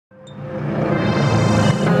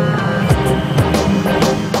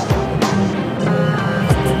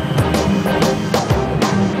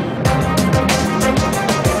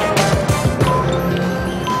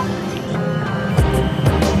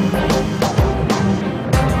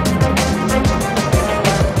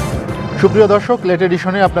সুপ্রিয় দর্শক, লেট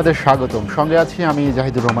এডিশনে আপনাদের স্বাগতম। সঙ্গে আছি আমি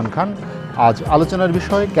জাহিদুর রহমান খান। আজ আলোচনার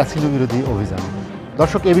বিষয় ক্যাসিনো বিরোধী অভিযান।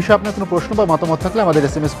 দর্শক, এ বিষয়ে আপনার কোনো প্রশ্ন বা মতামত থাকলে আমাদের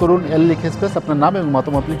SMS করুন, এল লিখে স্পেস আপনার নাম এবং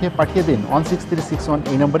মতামত লিখে পাঠিয়ে দিন 16361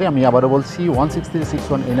 এই নম্বরে। আমি আবারও বলছি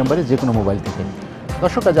 16361 এই নম্বরে, যে কোনো মোবাইল থেকে।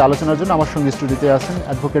 দর্শক, আজ আলোচনার জন্য আমার সঙ্গে স্টুডিওতে আছেন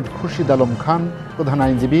অ্যাডভোকেট খুরশিদ আলম খান, প্রধান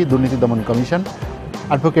আইনজীবী, দুর্নীতি দমন কমিশন;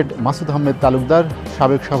 অ্যাডভোকেট মাসুদ আহমেদ তালুকদার,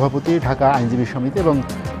 সাবেক সভাপতি, ঢাকা আইনজীবী সমিতি এবং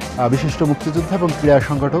বিশিষ্ট মুক্তিযোদ্ধা এবং ক্রীড়া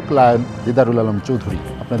সংগঠক লায়ন দিদারুল আলম চৌধুরী।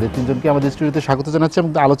 আপনাদের তিনজনকে আমাদের স্টুডিওতে স্বাগত জানাচ্ছি।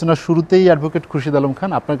 এবং আলোচনার শুরুতেই অ্যাডভোকেট খুরশিদ আলম খান,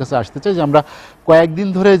 আপনার কাছে আসতে চাই যে আমরা কয়েকদিন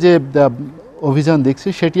ধরে যে অভিযান দেখছি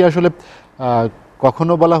সেটি আসলে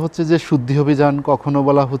কখনো বলা হচ্ছে যে শুদ্ধি অভিযান, কখনো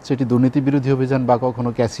বলা হচ্ছে এটি দুর্নীতি বিরোধী অভিযান বা কখনো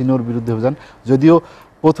ক্যাসিনোর বিরুদ্ধে অভিযান। যদিও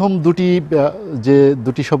প্রথম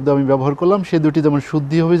দুটি শব্দ আমি ব্যবহার করলাম, সেই দুটি যেমন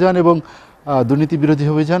শুদ্ধি অভিযান এবং দুর্নীতি বিরোধী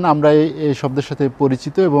অভিযান, আমরা এই শব্দের সাথে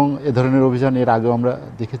পরিচিত এবং এ ধরনের অভিযান এর আগেও আমরা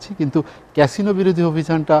দেখেছি। কিন্তু ক্যাসিনো বিরোধী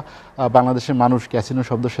অভিযানটা বাংলাদেশের মানুষ ক্যাসিনো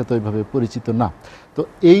শব্দের সাথে ওইভাবে পরিচিত না। তো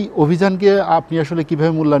এই অভিযানকে আপনি আসলে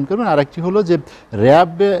কীভাবে মূল্যায়ন করবেন? আর একটি হলো যে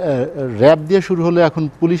র্যাব দিয়ে শুরু হলে এখন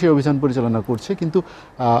পুলিশ এই অভিযান পরিচালনা করছে, কিন্তু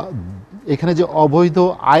এখানে যে অবৈধ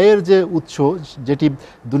আয়ের যে উৎস, যেটি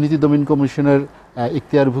দুর্নীতি দমন কমিশনের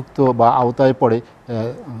ইখতিয়ারভুক্ত বা আওতায় পড়ে,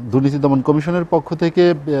 দুর্নীতি দমন কমিশনের পক্ষ থেকে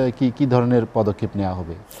কি ধরনের পদক্ষেপ নেওয়া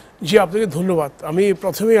হবে? জি, আপনাকে ধন্যবাদ। আমি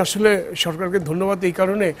প্রথমেই আসলে সরকারকে ধন্যবাদ এই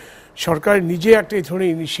কারণে, সরকার নিজে একটা এই ধরনের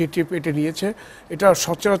ইনিশিয়েটিভ এটা নিয়েছে। এটা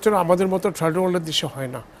সচরাচর আমাদের মতো থার্ড ওয়ার্ল্ডের দেশে হয়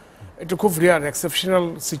না, এটা খুব রেয়ার, এক্সেপশনাল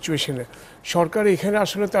সিচুয়েশনে। সরকার এখানে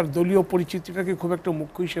আসলে তার দলীয় পরিচিতিটাকে খুব একটা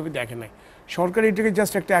মুখ্য হিসেবে দেখে নাই। সরকার এটাকে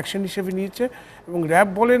জাস্ট একটা অ্যাকশন হিসেবে নিয়েছে। এবং র্যাব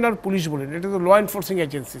বলেন আর পুলিশ বলেন, এটা তো ল এনফোর্সিং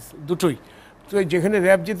এজেন্সিস দুটোই। তো যেখানে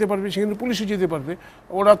র্যাব যেতে পারবে সেখানে পুলিশও যেতে পারবে,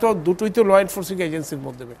 ওরা তো দুটোই তো ল এনফোর্সিং এজেন্সির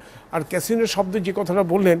মধ্যে। আর ক্যাসিনোর শব্দ যে কথাটা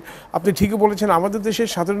বললেন, আপনি ঠিকই বলেছেন, আমাদের দেশের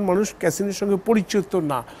সাধারণ মানুষ ক্যাসিনোর সঙ্গে পরিচিত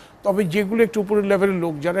না। তবে যেগুলো একটু উপরের লেভেলের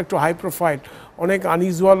লোক, যারা একটু হাই প্রোফাইল, অনেক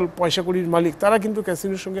আনইউজুয়াল পয়সা কড়ির মালিক, তারা কিন্তু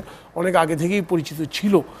ক্যাসিনোর সঙ্গে অনেক আগে থেকেই পরিচিত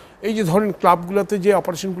ছিল। এই যে ধরেন ক্লাবগুলোতে যে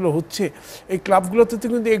অপারেশনগুলো হচ্ছে, এই ক্লাবগুলোতে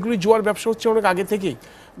কিন্তু এগুলি জুয়ার ব্যবসা হচ্ছে অনেক আগে থেকেই।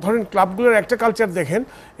 ধরেন ক্লাবগুলোর একটা কালচার দেখেন,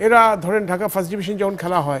 এরা ধরেন ঢাকা ফার্স্ট ডিভিশন যখন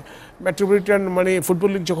খেলা হয়, মেট্রোপলিটন মানে ফুটবল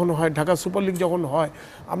লিগ যখন হয়, ঢাকা সুপার লিগ যখন হয়,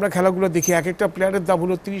 আমরা খেলাগুলো দেখি এক একটা প্লেয়ারের দাম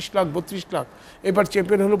হলো 30 লাখ 32 লাখ। এবার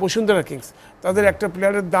চ্যাম্পিয়ন হলো বসুন্ধরা কিংস, তাদের একটা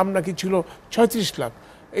প্লেয়ারের দাম নাকি ছিল 36 লাখ।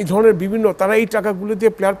 এই ধরনের বিভিন্ন, তারা এই টাকাগুলো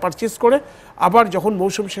দিয়ে প্লেয়ার পারচেস করে, আবার যখন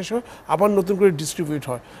মৌসুম শেষ হয় আবার নতুন করে ডিস্ট্রিবিউট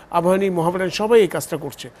হয়। আবাহনী, মোহামেডান সবাই এই কাজটা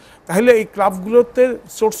করছে। তাহলে এই ক্লাবগুলোতে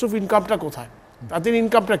সোর্স অফ ইনকামটা কোথায়, তাদের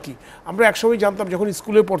ইনকামটা কি? আমরা একসময় জানতাম, যখন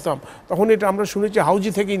স্কুলে পড়তাম তখন এটা আমরা শুনেছি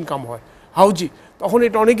হাউজি থেকে ইনকাম হয়, হাউজি। তখন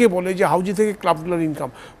এটা অনেকে বলে যে হাউজি থেকে ক্লাবগুলোর ইনকাম।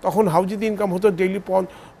 তখন হাউজিতে ইনকাম হতো ডেইলি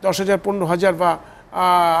 10,000 15,000 বা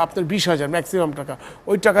আপনার 20,000 ম্যাক্সিমাম টাকা,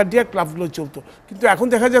 ওই টাকা দিয়ে ক্লাবগুলো চলতো। কিন্তু এখন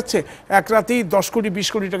দেখা যাচ্ছে এক রাতেই 10 কোটি 20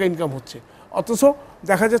 কোটি টাকা ইনকাম হচ্ছে। অথচ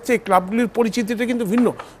দেখা যাচ্ছে এই ক্লাবগুলির পরিচিতিটা কিন্তু ভিন্ন।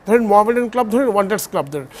 ধরেন মোহামেডান ক্লাব, ধরেন ওয়ান্ডার্স ক্লাব,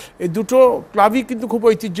 ধরেন এই দুটো ক্লাবই কিন্তু খুব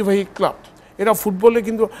ঐতিহ্যবাহী ক্লাব। এরা ফুটবলে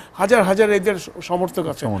কিন্তু হাজার হাজার এদের সমর্থক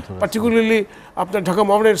আছে, পার্টিকুলারলি আপনার ঢাকা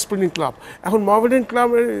মোহামেডান স্পোর্টিং ক্লাব। এখন মোহামেডান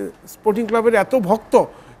ক্লাবের স্পোর্টিং ক্লাবের এত ভক্ত,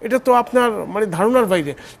 এটা তো আপনার মানে ধারণার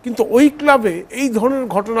বাইরে। কিন্তু ওই ক্লাবে এই ধরনের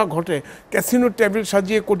ঘটনা ঘটে, ক্যাসিনোর টেবিল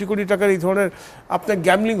সাজিয়ে কোটি কোটি টাকার এই ধরনের আপনার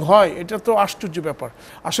গ্যামলিং হয়, এটা তো আশ্চর্য ব্যাপার।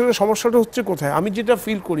 আসলে সমস্যাটা হচ্ছে কোথায় আমি যেটা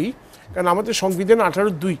ফিল করি, কারণ আমাদের সংবিধান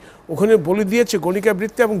 18(2) ওখানে বলে দিয়েছে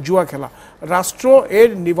গণিকাবৃত্তি এবং জুয়া খেলা রাষ্ট্র এর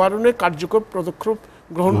নিবারণে কার্যকর পদক্ষেপ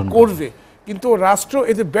গ্রহণ করবে। কিন্তু রাষ্ট্র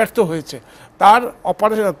এতে ব্যর্থ হয়েছে।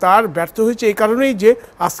 তার ব্যর্থ হয়েছে এই কারণেই যে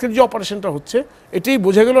আজকের যে অপারেশনটা হচ্ছে, এটাই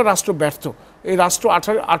বোঝা গেল রাষ্ট্র ব্যর্থ। এই রাষ্ট্র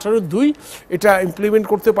 18(2) এটা ইমপ্লিমেন্ট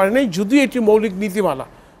করতে পারে নাই। যদিও এটি মৌলিক নীতিমালা,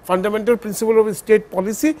 fundamental principal of state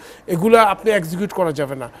policy, এগুলো আপনি এক্সিকিউট করা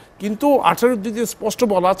যাবে না। কিন্তু 18(2) স্পষ্ট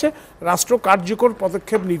বলা আছে রাষ্ট্র কার্যকর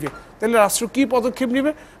পদক্ষেপ নিবে। তাহলে রাষ্ট্র কী পদক্ষেপ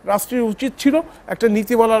নেবে? রাষ্ট্রের উচিত ছিল একটা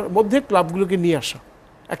নীতিমালার মধ্যে ক্লাবগুলোকে নিয়ে আসা,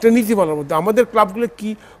 একটা নীতিমালার মধ্যে আমাদের ক্লাবগুলো কি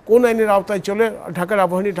কোন আইনের আওতায় চলে। ঢাকার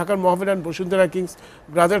আবাহনী, ঢাকার Mohammedan, Bashundhara Kings,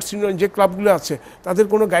 brothers union যে ক্লাবগুলো আছে, তাদের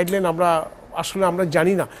কোনো গাইডলাইন আমরা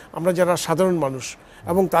জানি না, আমরা যারা সাধারণ মানুষ।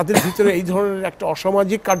 এবং তাদের ভিতরে এই ধরনের একটা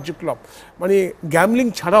অসামাজিক কার্যকলাপ, মানে গ্যামলিং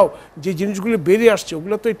ছাড়াও যে জিনিসগুলো বেরিয়ে আসছে,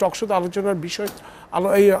 ওগুলো তো এই টকশোতে আলোচনার বিষয়,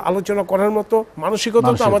 এই আলোচনা করার মতো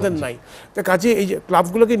মানসিকতা তো আমাদের নাই। তো কাজে এই যে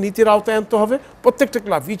ক্লাবগুলোকে নীতির আওতায় আনতে হবে, প্রত্যেকটা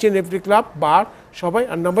club, each and every club, বার, সবাই।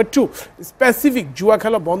 আর নাম্বার 2, স্পেসিফিক জুয়া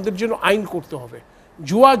খেলা বন্ধের জন্য আইন করতে হবে।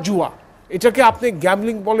 জুয়া এটাকে আপনি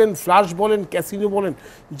গ্যামলিং বলেন, ফ্লাশ বলেন, ক্যাসিনো বলেন,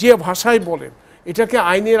 যে ভাষায় বলেন, এটাকে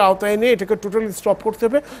আইনের আওতায় এনে এটাকে টোটালি স্টপ করতে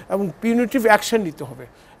হবে এবং পিউনিটিভ অ্যাকশন নিতে হবে।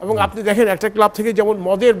 এবং আপনি দেখেন একটা ক্লাব থেকে যেমন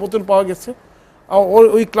মদের বোতল পাওয়া গেছে,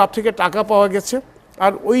 ওই ক্লাব থেকে টাকা পাওয়া গেছে,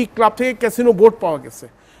 আর ওই ক্লাব থেকে ক্যাসিনো বোর্ড পাওয়া গেছে।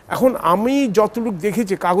 এখন আমি যতটুকু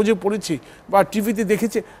দেখেছি, কাগজে পড়েছি বা টিভিতে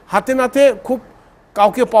দেখেছি, হাতে নাতে খুব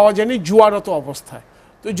কাউকে পাওয়া যায়নি জুয়ারত অবস্থায়।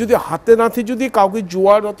 তো যদি হাতে নাতে যদি কাউকে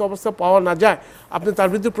জুয়ারত অবস্থা পাওয়া না যায়, আপনি তার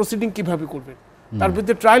বিরুদ্ধে প্রসিডিং কীভাবে করবেন, তার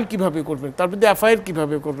বিরুদ্ধে ট্রায়াল কীভাবে করবেন, তার বিরুদ্ধে এফআইআর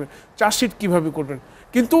কীভাবে করবেন, চার্জশিট কীভাবে করবেন।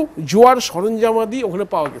 কিন্তু জুয়ার সরঞ্জামাদি ওখানে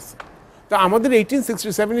পাওয়া গেছে। তা আমাদের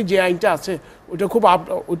 1867 যে আইনটা আছে ওটা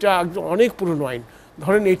ওটা অনেক পুরনো আইন।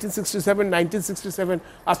 ধরেন 1867, 1967,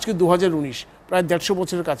 আজকে 2019, প্রায় 150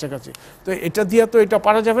 বছরের কাছাকাছি। তো এটা দিয়ে তো এটা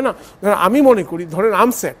পারা যাবে না। ধরেন আমি মনে করি, ধরেন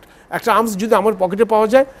আর্মস অ্যাক্ট, একটা আর্মস যদি আমার পকেটে পাওয়া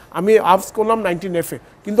যায়, আমি আর্মস করলাম 19FA,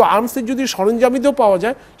 কিন্তু আর্মসের যদি সরঞ্জামিতেও পাওয়া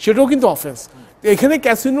যায় সেটাও কিন্তু অফেন্স। তো এখানে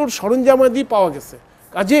ক্যাসিনোর সরঞ্জামাদি পাওয়া গেছে,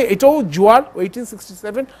 কাজে এটাও জুয়ার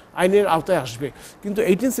 1867 আইনের আওতায় আসবে। কিন্তু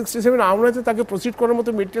 1867 আইনে তাকে প্রসিড করার মতো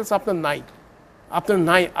মেটেরিয়ালস আপনার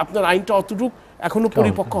নাই, আপনার আইনটা অতটুকু এখনো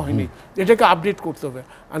পরিপক্ক হয়নি, এটাকে আপডেট করতে হবে।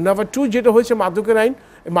 আর নাম্বার 2 যেটা হয়েছে মাদকের আইন,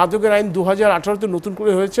 মাদকের আইন 2018-তে নতুন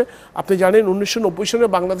করে হয়েছে। আপনি জানেন 1990 সনে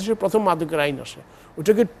বাংলাদেশের প্রথম মাদকের আইন আসে,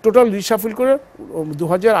 ওটাকে টোটাল রিশাফল করে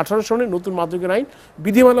 2018 সনে নতুন মাদকের আইন,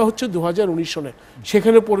 বিধিমালা হচ্ছে 2019 সনে,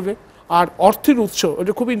 সেখানে পড়বে। আর অর্থের উৎস,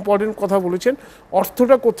 এটা খুব ইম্পর্টেন্ট কথা বলেছেন,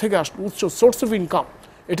 অর্থটা কোত্থেকে আসলো, উৎস, সোর্স অফ ইনকাম,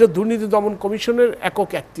 এটা দুর্নীতি দমন কমিশনের একক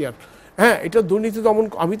এখতিয়ার। হ্যাঁ, এটা দুর্নীতি দমন,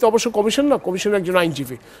 আমি তো অবশ্য কমিশন না, কমিশন একজন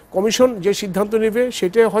আইনজীবী, কমিশন যে সিদ্ধান্ত নেবে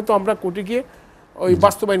সেটাই হয়তো আমরা কোর্টে গিয়ে ওই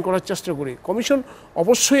বাস্তবায়ন করার চেষ্টা করি। কমিশন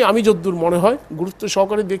অবশ্যই, আমি যদ্দূর মনে হয়, গুরুত্ব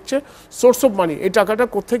সহকারে দেখছে সোর্স অফ মানি, এই টাকাটা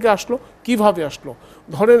কোত্থেকে আসলো, কিভাবে আসলো।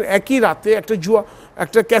 ধরেন একই রাতে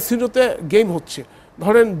একটা ক্যাসিনোতে গেম হচ্ছে,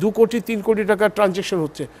 ধরেন 2 কোটি 3 কোটি টাকার ট্রানজ্যাকশন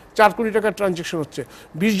হচ্ছে, 4 কোটি টাকার ট্রানজ্যাকশন হচ্ছে,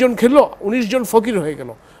 20 জন খেললো, 19 জন ফকির হয়ে গেল,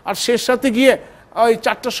 আর শেষ সাথে গিয়ে ওই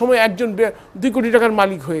 4টার সময় একজন 2 কোটি টাকার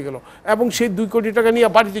মালিক হয়ে গেল, এবং সেই 2 কোটি টাকা নিয়ে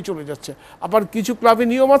বাড়িতে চলে যাচ্ছে। আবার কিছু ক্লাবে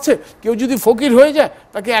নিয়ম আছে, কেউ যদি ফকির হয়ে যায়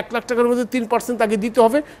তাকে 1 লাখ টাকার মধ্যে 3% তাকে দিতে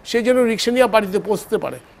হবে, সে যেন রিক্সা নিয়ে বাড়িতে পৌঁছতে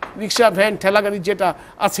পারে, রিক্সা, ভ্যান, ঠেলা গাড়ি যেটা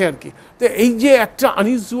আছে আর কি। তো এই যে একটা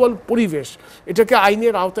আনইউজুয়াল পরিবেশ, এটাকে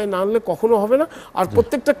আইনের আওতায় না আনলে কখনো হবে না। আর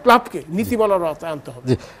প্রত্যেকটা ক্লাবকে নীতিমালার আওতায় আনতে হবে।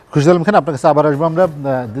 খুশিদ আলম খান, আপনার কাছে আবার আসবো আমরা।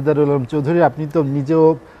 দিদারুল আলম চৌধুরী, আপনি তো নিজেও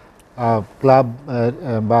ক্লাব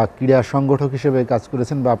বা ক্রীড়া সংগঠক হিসেবে কাজ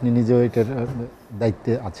করেছেন, বা আপনি নিজেও এটার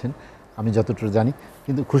দায়িত্বে আছেন আমি যতটুকু জানি।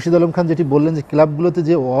 কিন্তু খুশিদ আলম খান যেটি বললেন যে ক্লাবগুলোতে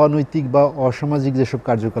যে অনৈতিক বা অসামাজিক যেসব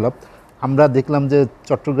কার্যকলাপ, আমরা দেখলাম যে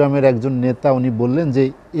চট্টগ্রামের একজন নেতা উনি বললেন যে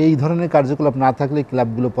এই ধরনের কার্যকলাপ না থাকলে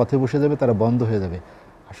ক্লাবগুলো পথে বসে যাবে, তারা বন্ধ হয়ে যাবে।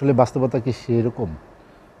 আসলে বাস্তবতা কি সেরকম?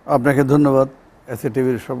 আপনাকে ধন্যবাদ,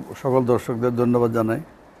 SATVর সকল দর্শকদের ধন্যবাদ জানাই।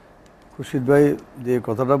 খুশিদ ভাই যে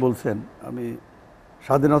কথাটা বলছেন, আমি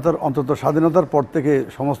স্বাধীনতার পর থেকে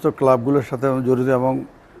সমস্ত ক্লাবগুলোর সাথে আমি জড়িত, এবং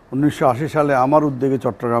 1980 সালে আমার উদ্যোগে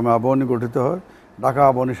চট্টগ্রামে আবাহনী গঠিত হয়। ঢাকা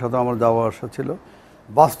আবাহনীর সাথে আমার যাওয়া আসা ছিল।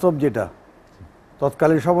 বাস্তব যেটা,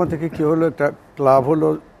 তৎকালীন সময় থেকে কী হলো, একটা ক্লাব হলো,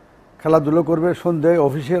 খেলাধুলো করবে, সন্ধ্যায়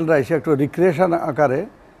অফিসিয়ালরা এসে একটা রিক্রিয়েশন আকারে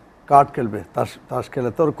কার্ড খেলবে, তাস খেলে।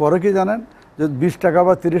 তোর করে কি জানেন, যে 20 টাকা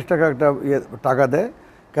বা 30 টাকা একটা টাকা দেয়,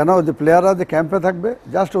 কেন, যে প্লেয়াররা যে ক্যাম্পে থাকবে,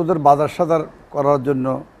 জাস্ট ওদের বাজার সাদার করার জন্য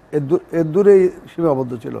এর দূরেই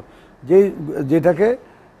সীমাবদ্ধ ছিল। যেটাকে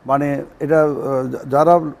মানে এটা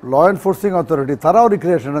যারা ল এনফোর্সিং অথরিটি তারাও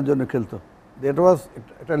রিক্রিয়েশনের জন্য খেলতো, এটা ওয়াজ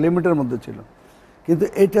একটা লিমিটের মধ্যে ছিল। কিন্তু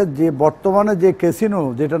এটা যে বর্তমানে যে ক্যাসিনো,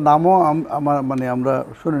 যেটা নামও আমরা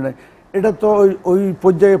শুনি নাই, এটা তো ওই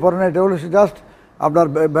পর্যায়ে পড়ে না। এটা হলো জাস্ট আপনার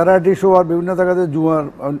ভ্যারাইটি শো আর বিভিন্ন জায়গাতে জুয়ার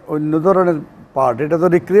অন্য ধরনের পার্ট, এটা তো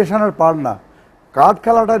রিক্রিয়েশনের পার্ট না। কার্ড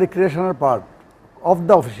খেলাটা রিক্রিয়েশনের পার্ট অফ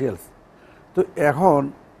দ্য অফিসিয়ালস। তো এখন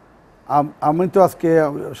আমি তো আজকে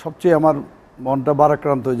সবচেয়ে আমার মনটা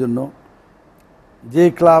ভারাক্রান্ত, ওই জন্য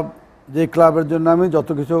যে ক্লাবের জন্য আমি যত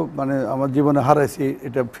কিছু মানে আমার জীবনে হারাইছি,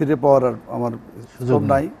 এটা ফিরে পাওয়ার আর আমার সুযোগ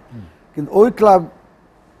নাই। কিন্তু ওই ক্লাব,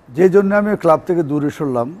 যে জন্য আমি ওই ক্লাব থেকে দূরে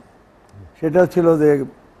সরলাম, সেটা ছিল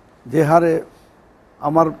যে হারে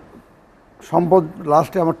আমার সম্পদ,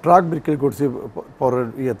 লাস্টে আমার ট্রাক বিক্রি করছি পরের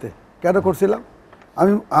ইয়েতে। কেন করছিলাম,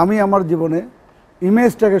 আমি আমার জীবনে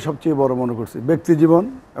ইমেজটাকে সবচেয়ে বড় মনে করছি, ব্যক্তি জীবন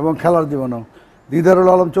এবং খেলার জীবনও। দিদারুল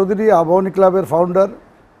আলম চৌধুরী আবাহনী ক্লাবের ফাউন্ডার,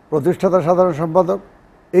 প্রতিষ্ঠাতা, সাধারণ সম্পাদক,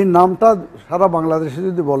 এই নামটা সারা বাংলাদেশে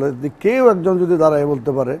যদি বলে, যে কেউ একজন যদি দাঁড়ায়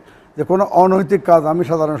বলতে পারে যে কোনো অনৈতিক কাজ আমি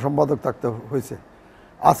সাধারণ সম্পাদক থাকতে হয়েছে।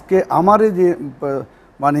 আজকে আমারই যে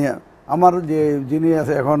মানে আমার যে যিনি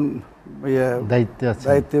আছে এখন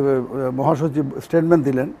দায়িত্বে মহাসচিব স্টেটমেন্ট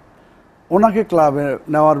দিলেন, ওনাকে ক্লাবে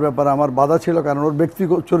নেওয়ার ব্যাপারে আমার বাধা ছিল, কারণ ওর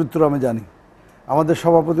ব্যক্তিগত চরিত্র আমি জানি। আমাদের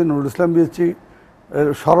সভাপতি নুরুল ইসলাম বিএসচি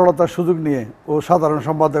সরলতার সুযোগ নিয়ে ও সাধারণ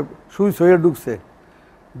সম্পাদক সুইচ হয়ে ঢুকছে।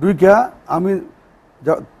 আমি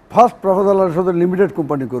ফার্স্ট প্রফেসরের সাথে লিমিটেড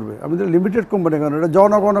কোম্পানি করবে, আমি তো লিমিটেড কোম্পানি কেন, এটা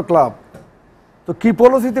জনগণ ক্লাব, তো কী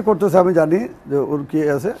পলিসিতে করতেছে আমি জানি যে ওর কী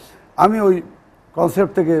আছে। আমি ওই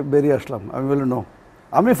কনসেপ্ট থেকে বেরিয়ে আসলাম। আমি বলি নো,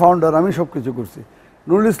 আমি ফাউন্ডার, আমি সব কিছু করছি।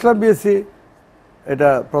 নুরুল ইসলাম বিএসচি এটা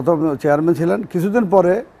প্রথম চেয়ারম্যান ছিলেন। কিছুদিন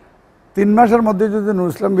পরে 3 মাসের মধ্যে যদি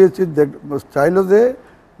নুরুল ইসলাম বিএসসি চাইলো যে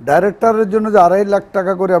ডাইরেক্টরের জন্য যে 2.5 লাখ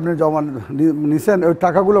টাকা করে আপনি জমা নিছেন, ওই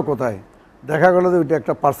টাকাগুলো কোথায়? দেখা গেল যে ওইটা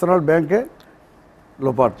একটা পার্সোনাল ব্যাংকে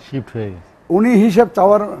লোপাট শিফট হয়ে গেছে। উনি হিসাব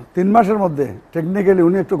চাওয়ার 3 মাসের মধ্যে টেকনিক্যালি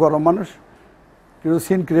উনি একটু গরম মানুষ, কিন্তু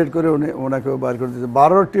সিন ক্রিয়েট করে উনি ওনাকেও বাইর করে দিয়েছে।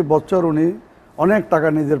 12টি বছর উনি অনেক টাকা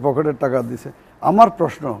নিজের পকেটের টাকা দিয়েছে। আমার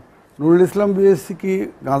প্রশ্ন, নুরুল ইসলাম বিএসসি কি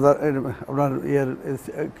গাঁজা আপনার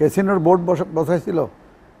ক্যাসিনোর বোর্ড বসাইছিল?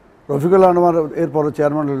 রফিকুল আনোয়ার এরপরে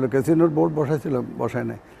চেয়ারম্যান হলো, ক্যাসিনোর বোর্ড বসাইছিল? বসায়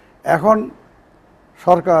নাই। এখন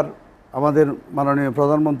সরকার আমাদের মাননীয়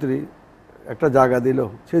প্রধানমন্ত্রী একটা জায়গা দিল,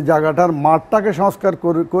 সেই জায়গাটার মাঠটাকে সংস্কার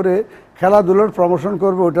করে খেলাধুলার প্রমোশন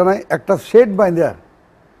করবে, ওটা নয় একটা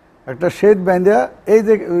শেড বাইন্দা এই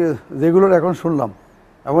যে যেগুলোর এখন শুনলাম,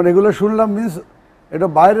 এখন এগুলো শুনলাম মিনস এটা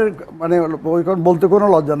বাইরের মানে ওই বলতে কোনো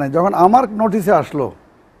লজ্জা নাই। যখন আমার নোটিশে আসলো,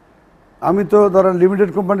 আমি তো ধরেন লিমিটেড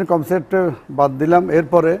কোম্পানির কনসেপ্টে বাদ দিলাম,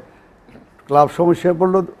 এরপরে ক্লাব সমস্যায়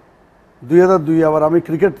পড়লো 2002, আবার আমি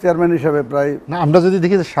ক্রিকেট চেয়ারম্যান হিসেবে প্রায় না, আমরা যদি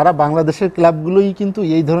দেখি যে সারা বাংলাদেশের ক্লাবগুলোই কিন্তু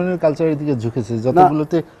এই ধরনের কালচারের দিকে ঝুঁকেছে,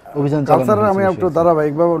 যতগুলোতে অভিযান চালানো কালচারের আমি একটু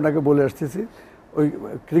ধারাবাহিকভাবে ওনাকে বলে আসতেছি। ওই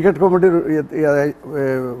ক্রিকেট কমিটির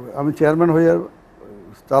আমি চেয়ারম্যান হয়ে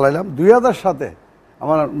চালাইলাম। 2007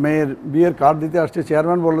 আমার মেয়ের বিয়ের কার্ড দিতে আসছে,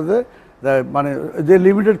 চেয়ারম্যান বললো যে মানে যে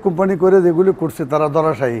লিমিটেড কোম্পানি করে যেগুলি করছে তারা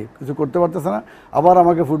ধরাশায়ী, কিছু করতে পারতেছে না। আবার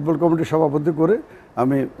আমাকে ফুটবল কমিটির সভাপতি করে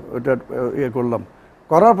আমি ওটা করলাম।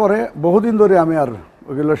 করার পরে বহুদিন ধরে আমি আর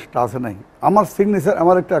ওগুলো টাচে নাই। আমার সিগনেচার,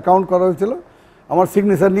 আমার একটা অ্যাকাউন্ট করা হয়েছিল, আমার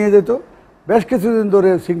সিগনেচার নিয়ে যেত, বেশ কিছুদিন ধরে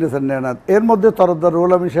সিগনেচার নেয় না। এর মধ্যে তরফদার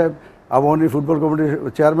রুহুল আমিন সাহেব উনি ফুটবল কমিটির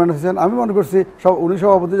চেয়ারম্যান হয়েছেন, আমি মনে করছি উনি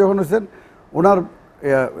সভাপতি যখন হয়েছেন ওনার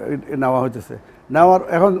নেওয়া হইতেছে। নেওয়ার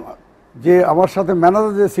এখন যে আমার সাথে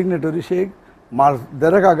ম্যানেজার যে সিগনেটরি, সেই মাস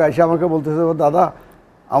 1.5 আগে এসে আমাকে বলতেছে, দাদা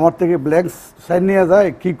আমার থেকে ব্ল্যাঙ্ক সাইন নিয়ে যায়,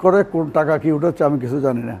 কী করে কোন টাকা কী উঠাচ্ছে আমি কিছু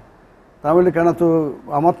জানি না। তা বলি কেন, তো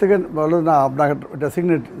আমার থেকে বলো না আপনার এটা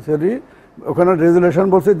সিগনেচারি, ওখানে রেজুলেশন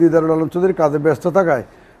বলছে দিদারুল আলম চৌধুরী কাজে ব্যস্ত থাকায়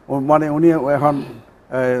মানে উনি এখন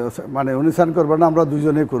মানে উনি সাইন করবেন না, আমরা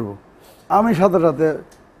দুজনেই করব। আমি সাথে সাথে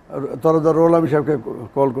তরফদার রুহুল আমিন সাহেবকে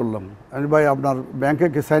কল করলাম, আমি ভাই আপনার ব্যাংকে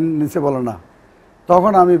কি সাইন নিচে বলে না।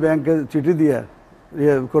 তখন আমি ব্যাংকে চিঠি দিয়ে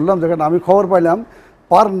করলাম, যেখানে আমি খবর পাইলাম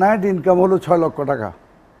পার নাইট ইনকাম হলো 6 লক্ষ টাকা।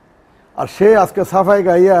 আর সে আজকে সাফাই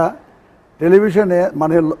গাইয়া টেলিভিশনে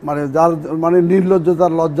মানে মানে যার মানে নির্লজ্জ,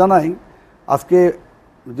 তার লজ্জা নাই, আজকে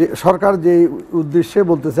যে সরকার যে উদ্দেশ্যে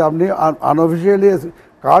বলতেছে আপনি আনঅফিসিয়ালি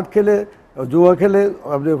কার্ড খেলে জুয়া খেলে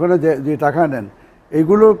আপনি ওখানে যে টাকা নেন,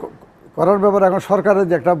 এইগুলো করার ব্যাপারে এখন সরকারের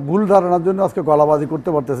যে একটা ভুল ধারণার জন্য আজকে গলাবাজি করতে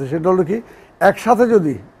পারতেছে। সেটা হলো কি, একসাথে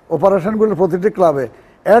যদি অপারেশনগুলো প্রতিটি ক্লাবে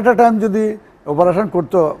অ্যাট আ টাইম যদি অপারেশন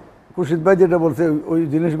করতো, খুরশিদ ভাই যেটা বলছে ওই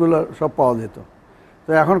জিনিসগুলো সব পাওয়া যেত। তো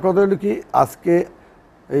এখন কথা হলো কি, আজকে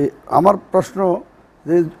এই আমার প্রশ্ন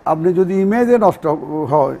যে আপনি যদি ইমেজে নষ্ট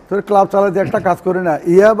হয় তাহলে ক্লাব চালাতে একটা কাজ করে না,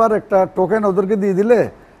 আবার একটা টোকেন ওদেরকে দিয়ে দিলে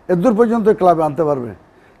এদূর পর্যন্ত ক্লাবে আনতে পারবে।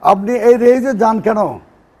 আপনি এই রেঞ্জে যান কেন?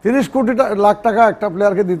 30 কোটি লাখ টাকা একটা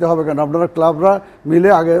প্লেয়ারকে দিতে হবে কেন? আপনারা ক্লাবরা মিলে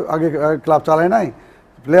আগে আগে ক্লাব চালায় নাই,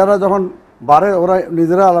 প্লেয়াররা যখন বারে ওরা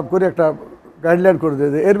নিজেরা আলাপ করে একটা গাইডলাইন করে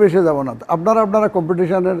দিয়ে এর বেশি যাব না। আপনারা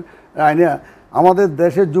কম্পিটিশনের আইনে আমাদের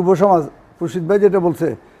দেশের যুব সমাজ, খুরশিদ ভাই যেটা বলছে,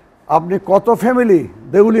 আপনি কত ফ্যামিলি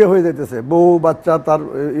দেউলিয়া হয়ে যেতেছে বউ বাচ্চা তার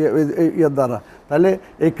ইয়ের দ্বারা। তাহলে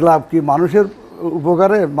এই ক্লাব কি মানুষের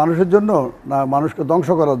উপকারে, মানুষের জন্য, না মানুষকে ধ্বংস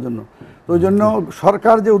করার জন্য? তো ওই জন্য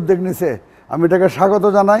সরকার যে উদ্যোগ নিছে আমি এটাকে স্বাগত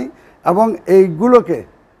জানাই, এবং এইগুলোকে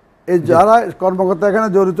এই যারা কর্মকর্তা এখানে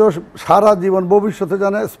জড়িত সারা জীবন ভবিষ্যতে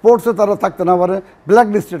জানে স্পোর্টসে তারা থাকতে না পারে, ব্ল্যাক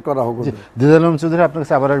লিস্টেড করা হোক। দিদারুল আলম চৌধুরী, আপনার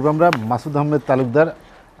কাছে আবার আসবো আমরা। মাসুদ আহমেদ তালুকদার,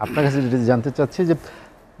 আপনার কাছে যেটা জানতে চাচ্ছি যে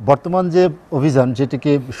বর্তমান যে অভিযান,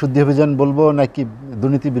 যেটিকে শুদ্ধি অভিযান বলবো নাকি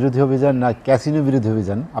দুর্নীতি বিরোধী অভিযান না ক্যাসিনো বিরোধী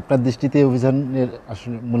অভিযান, আপনার দৃষ্টিতে এই অভিযানের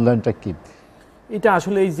আসলে মূল্যায়নটা কী? এটা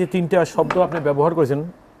আসলে এই যে 3টা শব্দ আপনি ব্যবহার করেছেন,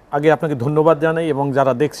 আগে আপনাকে ধন্যবাদ জানাই, এবং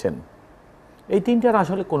যারা দেখছেন এই 3টার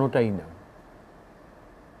আসলে কোনোটাই না।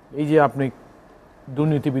 এই যে আপনি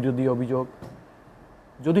দুর্নীতি বিরোধী অভিযোগ,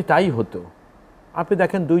 যদি তাই হতো, আপনি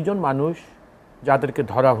দেখেন 2 জন মানুষ যাদেরকে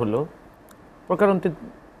ধরা হলো, প্রকারান্তে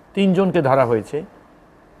 3 জনকে ধরা হয়েছে,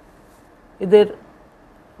 এদের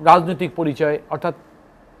রাজনৈতিক পরিচয়, অর্থাৎ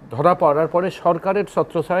ধরা পড়ার পরে সরকারের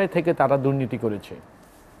ছত্রছায়া থেকে তারা দুর্নীতি করেছে,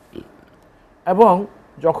 এবং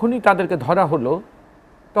যখনই তাদেরকে ধরা হলো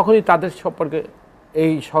তখনই তাদের সম্পর্কে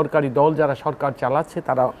এই সরকারি দল যারা সরকার চালাচ্ছে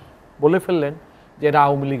তারা বলে ফেললেন যে এরা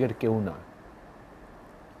আওয়ামী লীগের কেউ না।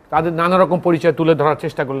 তাদের নানা রকম পরিচয় তুলে ধরার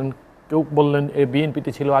চেষ্টা করলেন। কেউ বললেন এ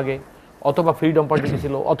বিএনপিতে ছিল আগে, অথবা ফ্রিডম পার্টিতে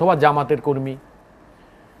ছিল, অথবা জামাতের কর্মী।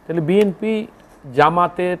 তাহলে বিএনপি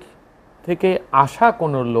জামাতের থেকে আসা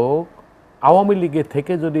কোনো লোক আওয়ামী লীগের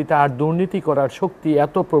থেকে যদি তার দুর্নীতি করার শক্তি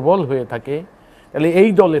এত প্রবল হয়ে থাকে, তাহলে এই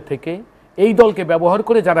দলে থেকে এই দলকে ব্যবহার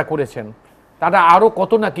করে যারা করেছেন তারা আরও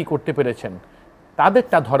কত না কি করতে পেরেছেন,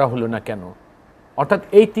 তাদেরটা ধরা হলো না কেন? অর্থাৎ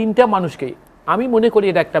এই তিনটা মানুষকে আমি মনে করি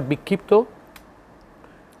এটা একটা বিক্ষিপ্ত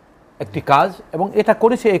একটি কাজ, এবং এটা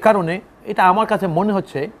করেছে এ কারণে, এটা আমার কাছে মনে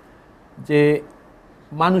হচ্ছে যে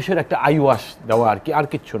মানুষের একটা আইওয়াশ দেওয়া আর কি, আর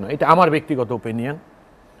কিচ্ছু না। এটা আমার ব্যক্তিগত ওপিনিয়ন।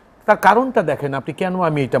 তার কারণটা দেখেন আপনি, কেন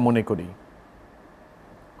আমি এটা মনে করি।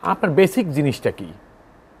 আপনার বেসিক জিনিসটা কি?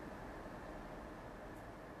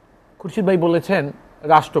 খুরশিদ ভাই বলেছেন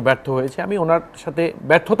রাষ্ট্র ব্যর্থ হয়েছে, আমি ওনার সাথে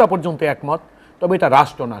ব্যর্থতা পর্যন্ত একমত, তবে এটা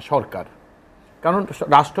রাষ্ট্র না, সরকার। কারণ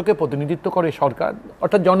রাষ্ট্রকে প্রতিনিধিত্ব করে সরকার,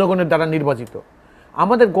 অর্থাৎ জনগণের দ্বারা নির্বাচিত।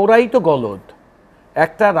 আমাদের গোড়াই তো গলদ।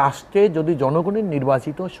 একটা রাষ্ট্রে যদি জনগণের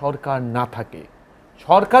নির্বাচিত সরকার না থাকে,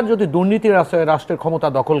 সরকার যদি দুর্নীতির আশ্রয়ে রাষ্ট্রের ক্ষমতা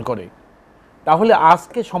দখল করে, তাহলে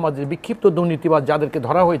আজকে সমাজে বিক্ষিপ্ত দুর্নীতিবাজ যাদেরকে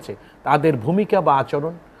ধরা হয়েছে তাদের ভূমিকা বা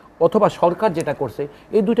আচরণ, অথবা সরকার যেটা করছে,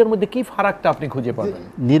 এই দুইটার মধ্যে কি ফারাকটা আপনি খুঁজে পাবেন?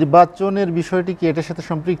 নির্বাচনের বিষয়টি কি এটার সাথে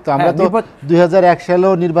সম্পৃক্ত? আমরা তো 2001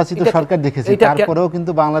 সালেও নির্বাচিত সরকার দেখেছি, তারপরেও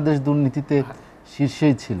কিন্তু বাংলাদেশ দুর্নীতিতে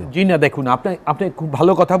শীর্ষেই ছিল। জি না, দেখুন আপনি খুব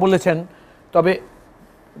ভালো কথা বলেছেন, তবে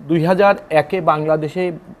 2001-এ বাংলাদেশে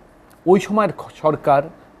ওই সময়ের সরকার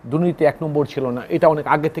দুর্নীতি 1 নম্বর ছিল না, এটা অনেক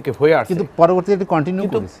আগে থেকে হয়ে আসছে, কিন্তু পরবর্তীতে কন্টিনিউ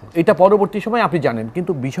করেছে। এটা পরবর্তী সময় আপনি জানেন।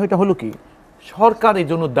 কিন্তু বিষয়টা হলো কি, সরকার এর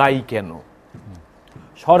জন্য দায়ী কেন?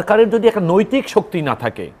 সরকারের যদি একটা নৈতিক শক্তি না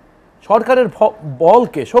থাকে, সরকারের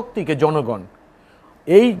বলকে, শক্তিকে জনগণ,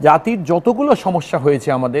 এই জাতির যতগুলো সমস্যা হয়েছে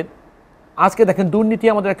আমাদের, আজকে দেখেন দুর্নীতি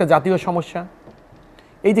আমাদের একটা জাতীয় সমস্যা।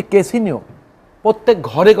 এই যে ক্যাসিনো, প্রত্যেক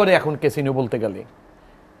ঘরে ঘরে এখন ক্যাসিনো বলতে গেলে,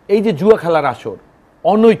 এই যে জুয়া খেলার আসর,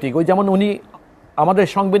 অনৈতিক। ওই যেমন উনি আমাদের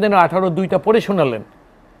সংবিধানের 18(2)টা পড়ে শোনালেন।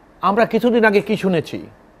 আমরা কিছুদিন আগে কি শুনেছি,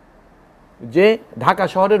 যে ঢাকা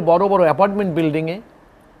শহরের বড় বড় অ্যাপার্টমেন্ট বিল্ডিংয়ে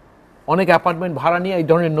অনেক অ্যাপার্টমেন্ট ভাড়া নিয়ে এই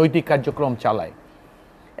ধরনের নৈতিক কার্যক্রম চালায়।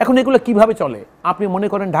 এখন এগুলো কিভাবে চলে? আপনি মনে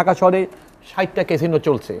করেন ঢাকা শহরে 60টা ক্যাসিনো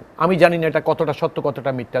চলছে, আমি জানি না এটা কতটা সত্য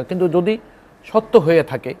কতটা মিথ্যা, কিন্তু যদি সত্য হয়ে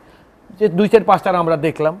থাকে যে 2-4-5টা আমরা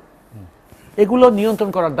দেখলাম, এগুলো নিয়ন্ত্রণ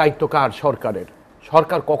করার দায়িত্ব কার? সরকারের।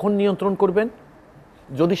 সরকার কখন নিয়ন্ত্রণ করবেন?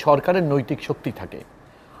 যদি সরকারের নৈতিক শক্তি থাকে।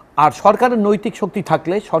 আর সরকারের নৈতিক শক্তি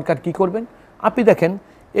থাকলে সরকার কি করবেন? আপনি দেখেন,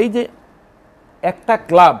 এই যে একটা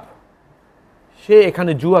ক্লাব, সে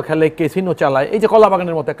এখানে জুয়া খেলে, ক্যাসিনো চালায়, এই যে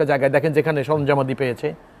কলাবাগানের মতো একটা জায়গায় দেখেন যেখানে সরঞ্জামাদি পেয়েছে,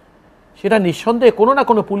 সেটা নিঃসন্দেহে কোনো না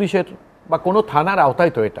কোনো পুলিশের বা কোনো থানার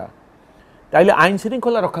আওতায় তো এটা। তাইলে আইন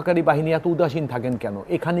শৃঙ্খলা রক্ষাকারী বাহিনী এত উদাসীন থাকেন কেন?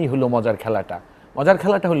 এখানেই হলো মজার খেলাটা। মজার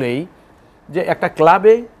খেলাটা হলো এই, যে একটা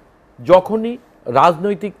ক্লাবে যখনই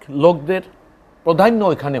রাজনৈতিক লোকদের প্রাধান্য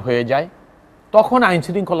এখানে হয়ে যায়, তখন আইন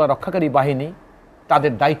শৃঙ্খলা রক্ষাকারী বাহিনী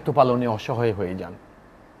তাদের দায়িত্ব পালনে অসহায় হয়ে যান।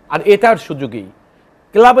 আর এটার সুযোগেই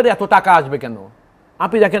ক্লাবের এত টাকা আসবে কেন?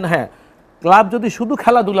 আপনি দেখেন, হ্যাঁ, ক্লাব যদি শুধু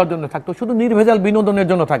খেলাধুলার জন্য থাকতো, শুধু নির্ভেজাল বিনোদনের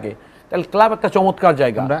জন্য থাকে, তাহলে ক্লাব একটা চমৎকার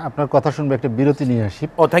জায়গা। আমরা আপনার কথা শুনবো, একটা বিরতি নিয়ে আসি।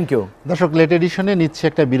 ও থ্যাংক ইউ দর্শক, লেট এডিশনে নিচ্ছে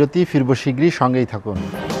একটা বিরতি, ফিরবো শীঘ্রই, সঙ্গেই থাকুন।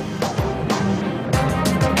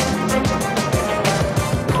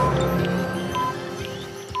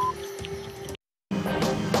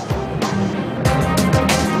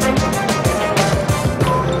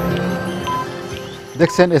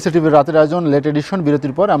 দেখছেন এসএটিভির রাতের আয়োজন লেট এডিশন।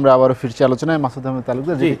 বিরতির পর আমরা আবারও ফিরছি আলোচনায়। মাসুদ আহমেদ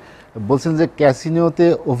তালুকদার বলছেন যে ক্যাসিনোতে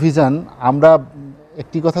অভিযান, আমরা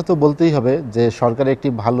একটি কথা তো বলতেই হবে যে সরকারের একটি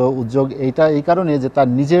ভালো উদ্যোগ এইটা, এই কারণে যে তার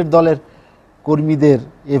নিজের দলের কর্মীদের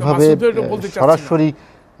এভাবে সরাসরি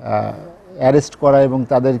অ্যারেস্ট করা এবং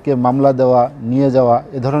তাদেরকে মামলা দেওয়া, নিয়ে যাওয়া,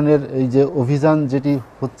 এ ধরনের এই যে অভিযান যেটি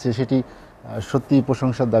হচ্ছে, সেটি সত্যি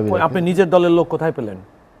প্রশংসার দাবি। আপনি নিজের দলের লোক কোথায় পেলেন?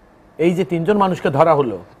 এই যে 3জন মানুষকে ধরা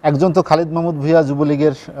হলো, একজন তো খালিদ মাহমুদ ভুঁইয়া,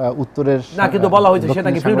 যুবলীগের উত্তরের, না কিন্তু বলা হয়েছে সেটা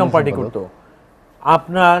কি ফ্রিডম পার্টি করতো।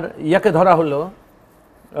 আপনার ইয়াকে ধরা হলো,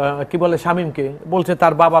 কি বলে, শামীমকে, বলছে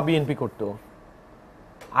তার বাবা বিএনপি করতো।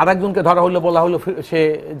 আর একজনকে ধরা হলো, বলা হলো সে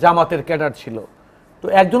জামাতের ক্যাডার ছিল। তো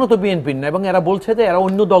একজনও তো বিএনপির না, এবং এরা বলছে যে এরা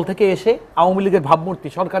অন্য দল থেকে এসে আওয়ামী লীগের ভাবমূর্তি,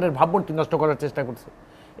 সরকারের ভাবমূর্তি নষ্ট করার চেষ্টা করছে।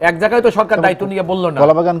 এক জায়গায় তো সরকার দায়িত্ব নিয়ে বললো না।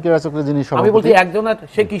 কলাবাগান ক্রীড়া চক্রের যিনি সভাপতি, আমি বলছি একজন,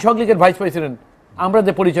 সে কৃষক লীগের ভাইস প্রেসিডেন্ট, আমরা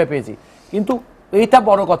যে পরিচয় পেয়েছি। কিন্তু এইটা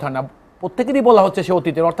বড় কথা না, প্রত্যেকেরই বলা হচ্ছে সে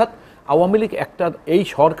অতীতের। অর্থাৎ আওয়ামী লীগ একটা, এই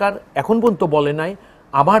সরকার এখন পর্যন্ত বলে নাই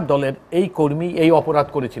আমার দলের এই কর্মী এই অপরাধ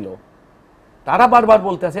করেছিল। তারা বারবার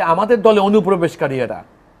বলতে আছে আমাদের দলে অনুপ্রবেশকারী এরা।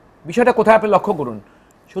 বিষয়টা কোথায় আপনি লক্ষ্য করুন।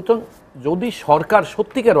 সুতরাং যদি সরকার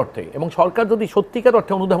সত্যিকার অর্থে, এবং সরকার যদি সত্যিকার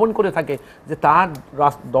অর্থে অনুধাবন করে থাকে যে তার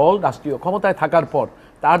দল রাষ্ট্রীয় ক্ষমতায় থাকার পর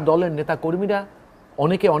তার দলের নেতা কর্মীরা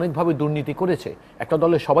অনেকে অনেকভাবে দুর্নীতি করেছে, একটা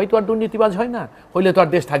দলের সবাই তো আর দুর্নীতিবাজ হয় না, হইলে তো আর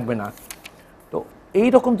দেশ থাকবে না। তো এই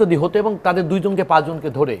রকম যদি হতো, এবং তাদের 2জনকে 5জনকে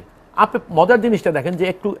ধরে, আপনি মজার জিনিসটা দেখেন যে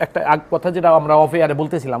একটা কথা যেটা আমরা অফ এয়ারে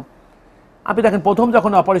বলতেছিলাম, আপনি দেখেন প্রথম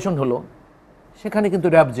যখন অপারেশন হলো সেখানে কিন্তু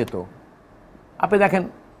র্যাব যেত, আপনি দেখেন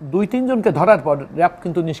 2-3 জনকে ধরার পর র্যাব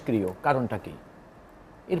কিন্তু নিষ্ক্রিয়। কারণটা কি?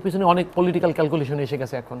 এর পিছনে অনেক পলিটিক্যাল ক্যালকুলেশন এসে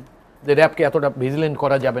গেছে এখন, যে র্যাবকে এতটা ভিজিলেন্ট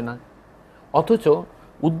করা যাবে না। অথচ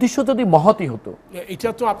উদ্দেশ্য যদি মহৎই হতো। এটা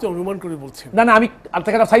তো আপনি অনুমান করে বলছেন। না না, আমি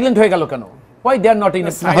আপনাকে সাইলেন্ট হয়ে গেল কেন? Why they are not in,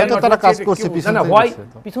 হয়তো তারা কাজ করছে পিছন না থেকে হোয়াই করছে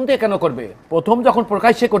তো। পিছন থেকে কেন করবে? প্রথম যখন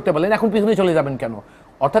প্রকাশ্যে করতে পারলেন, এখন পিছনে চলে যাবেন কেন?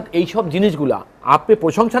 অর্থাৎ এই সব জিনিসগুলা আপনি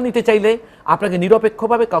প্রশংসা নিতে চাইলে আপনাকে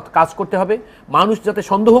নিরপেক্ষভাবে কাজ করতে হবে, মানুষ যাতে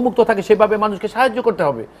সন্দেহমুক্ত থাকে সেভাবে মানুষকে সাহায্য করতে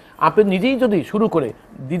হবে। আপনি নিজেই যদি শুরু করে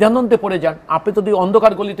দ্বিধানন্দে পড়ে যান, আপনি যদি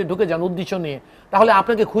অন্ধকার গলিতে ঢুকে যান উদ্দেশ্য নিয়ে, তাহলে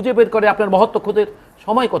আপনাকে খুঁজে বের করে আপনার মহত্ব খোঁজের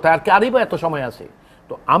সময় কোথায়? আর কারই বা এত সময় আছে?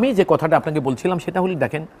 তো আমি যে কথাটা আপনাকে বলছিলাম সেটা হলো,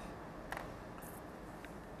 দেখেন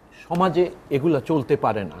সমাজে এগুলো চলতে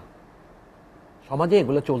পারে না, সমাজে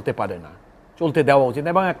এগুলো চলতে পারে না, চলতে দেওয়া উচিত।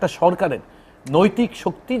 এবং একটা সরকারের নৈতিক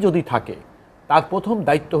শক্তি যদি থাকে, তার প্রথম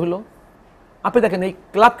দায়িত্ব হলো, আপনি দেখেন এই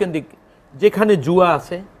ক্লাব কেন্দ্রিক যেখানে জুয়া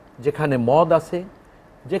আছে, যেখানে মদ আছে,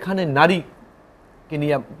 যেখানে নারীকে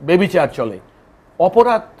নিয়ে বেবিচার চলে,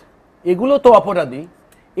 অপরাধ এগুলো তো অপরাধী,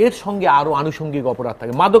 এর সঙ্গে আরও আনুষঙ্গিক অপরাধ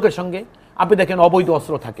থাকে। মাদকের সঙ্গে আপনি দেখেন অবৈধ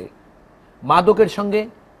অস্ত্র থাকে, মাদকের সঙ্গে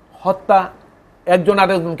হত্যা, একজন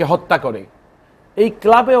আরেকজনকে হত্যা করে। এই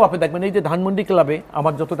ক্লাবেও আপনি দেখবেন, এই যে ধানমন্ডি ক্লাবে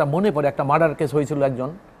আমার যতটা মনে পড়ে একটা মার্ডার কেস হয়েছিল, একজন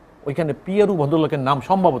ওইখানে পিয়ারু ভদ্রলোকের নাম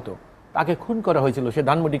সম্ভবত, তাকে খুন করা হয়েছিল সে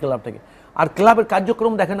ধানমন্ডি ক্লাব থেকে। আর ক্লাবের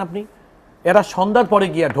কার্যক্রম দেখেন আপনি, এরা সন্ধ্যার পরে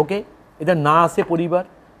গিয়া ঢোকে, এদের না আছে পরিবার,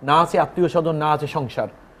 না আছে আত্মীয় স্বজন, না আছে সংসার,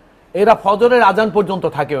 এরা ফজরের আজান পর্যন্ত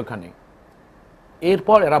থাকে ওখানে,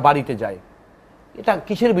 এরপর এরা বাড়িতে যায়। এটা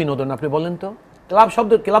কিসের বিনোদন আপনি বলেন তো? ক্লাব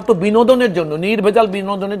শব্দ, ক্লাব তো বিনোদনের জন্য, নির্ভেজাল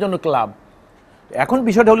বিনোদনের জন্য ক্লাব। এখন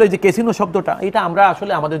বিষয়টা হলো এই যে ক্যাসিনো শব্দটা, এটা আমরা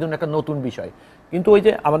আসলে আমাদের জন্য একটা নতুন বিষয়। কিন্তু ওই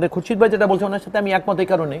যে আমাদের খুরশিদ ভাই যেটা বলছে, ওনার সাথে আমি একমত এই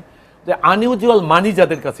কারণে যে আনইউজুয়াল মানি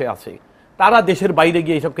যাদের কাছে আছে, তারা দেশের বাইরে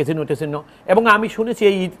গিয়ে এইসব ক্যাসিনো টেসিনো, এবং আমি শুনেছি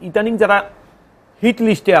এই ইদানিং যারা হিট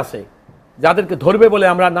লিস্টে আছে, যাদেরকে ধরবে বলে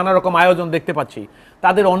আমরা নানা রকম আয়োজন দেখতে পাচ্ছি,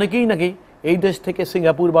 তাদের অনেকেই নাকি এই দেশ থেকে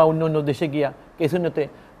সিঙ্গাপুর বা অন্য অন্য দেশে গিয়া ক্যাসিনোতে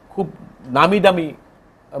খুব নামি দামি,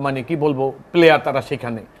 মানে কি বলবো, প্লেয়ার তারা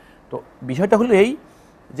সেখানে। তো বিষয়টা হলো এই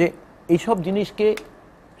যে এইসব জিনিসকে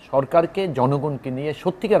সরকারকে, জনগণকে নিয়ে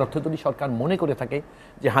সত্যিকার অর্থে যদি সরকার মনে করে থাকে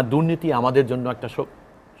যে হ্যাঁ দুর্নীতি আমাদের জন্য একটা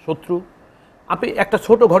শত্রু। আপনি একটা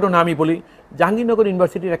ছোট ঘটনা আমি বলি, জাহাঙ্গীরনগর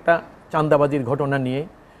ইউনিভার্সিটির একটা চাঁদাবাজির ঘটনা নিয়ে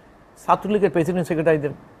ছাত্রলীগের প্রেসিডেন্ট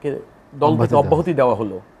সেক্রেটারিদেরকে দল থেকে অব্যাহতি দেওয়া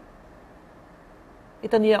হলো।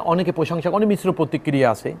 এটা নিয়ে অনেকে প্রশংসা, অনেক মিশ্র প্রতিক্রিয়া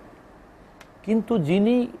আছে। কিন্তু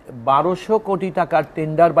যিনি 1200 কোটি টাকার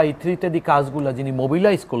টেন্ডার বা ইত্যাদি কাজগুলো যিনি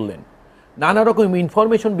মোবিলাইজ করলেন, নানা রকম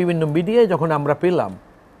ইনফরমেশন বিভিন্ন মিডিয়ায় যখন আমরা পেলাম,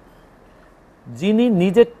 যিনি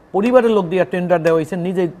নিজের পরিবারের লোক দিয়ে টেন্ডার দেওয়া হয়েছেন,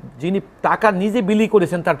 নিজে যিনি টাকা নিজে বিলি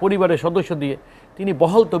করেছেন তার পরিবারের সদস্য দিয়ে, তিনি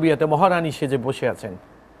বহাল তবিয়াতে মহারানী সেজে বসে আছেন।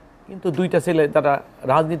 কিন্তু দুইটা ছেলে যারা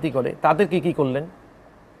রাজনীতি করে তাদেরকে কি করলেন?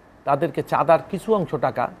 তাদেরকে চাঁদার কিছু অংশ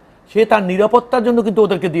টাকা সে তার নিরাপত্তার জন্য কিন্তু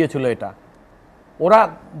ওদেরকে দিয়েছিল। এটা ওরা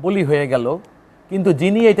বলি হয়ে গেল, কিন্তু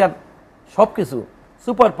যিনি এটার সব কিছু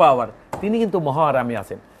সুপার পাওয়ার, তিনি কিন্তু মহারামে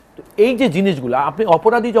আছেন। তো এই যে জিনিসগুলো, আপনি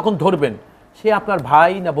অপরাধী যখন ধরবেন, সে আপনার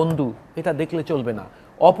ভাই না বন্ধু এটা দেখলে চলবে না।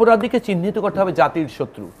 অপরাধীকে চিহ্নিত করতে হবে জাতির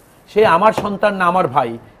শত্রু, সে আমার সন্তান না আমার ভাই,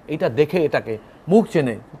 এটা দেখে এটাকে মুখ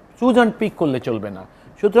চেনে চুজ অ্যান্ড পিক করলে চলবে না।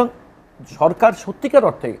 সুতরাং সরকার সত্যিকার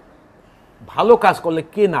অর্থে ভালো কাজ করলে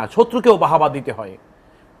কে না, শত্রুকেও বাহাবা দিতে হয়।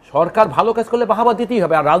 সরকার ভালো কাজ করলে বাহাবা দিতেই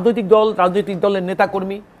হবে। আর রাজনৈতিক দলের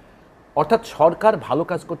নেতাকর্মী, অর্থাৎ সরকার ভালো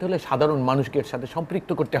কাজ করতে হলে সাধারণ মানুষকে এর সাথে সম্পৃক্ত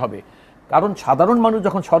করতে হবে। কারণ সাধারণ মানুষ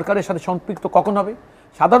যখন সরকারের সাথে সম্পৃক্ত কখন হবে?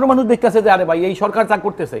 সাধারণ মানুষ দেখতেছে যে আরে ভাই এই সরকার যা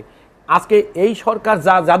করতেছে, আজকে এই সরকার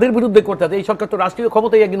যাদের বিরুদ্ধে করতেছে, এই সরকার তো রাষ্ট্রীয়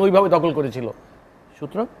ক্ষমতায় একদিন ওইভাবে দখল করেছিল।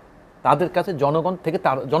 সুতরাং তাদের কাছে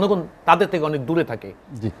জনগণ তাদের থেকে অনেক দূরে থাকে।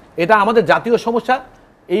 এটা আমাদের জাতীয় সমস্যা।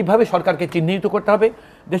 এইভাবে সরকারকে চিহ্নিত করতে হবে।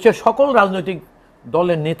 দেশের সকল রাজনৈতিক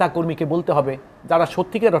দলের নেতা কর্মীকে বলতে হবে, যারা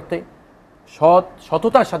সত্যিকার অর্থে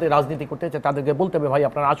সততার সাথে রাজনীতি করতে চায়, তাদেরকে বলতে হবে ভাই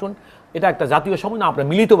আপনারা আসুন, এটা একটা জাতীয় সমস্যা, আমরা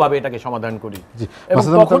মিলিতভাবে এটাকে সমাধান করি। এবং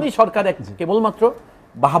তখনই সরকার কেবলমাত্র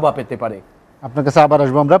বাহাবা পেতে পারে। আপনার কাছে আবার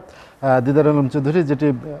আসবো আমরা। দিদার আলম চৌধুরী, যেটি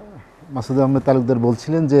মাসুদ আহমেদ তালুকদার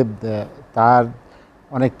বলছিলেন যে তার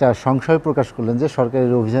অনেকটা সংশয় প্রকাশ করলেন যে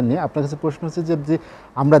সরকারের অভিযান নিয়ে। আপনার কাছে প্রশ্ন হচ্ছে যে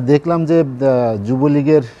আমরা দেখলাম যে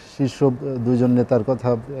যুবলীগের শীর্ষ 2 জন নেতার কথা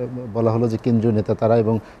বলা হলো, যে কেন্দ্রীয় নেতা তারা,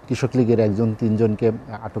 এবং কৃষক লীগের 1-3 জনকে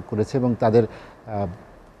আটক করেছে, এবং তাদের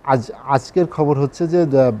আজকের খবর হচ্ছে যে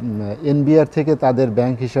এনবিআর থেকে তাদের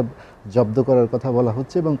ব্যাংক হিসাব জব্দ করার কথা বলা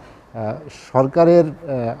হচ্ছে। এবং সরকারের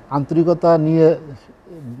আন্তরিকতা নিয়ে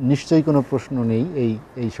নিশ্চয়ই কোনো প্রশ্ন নেই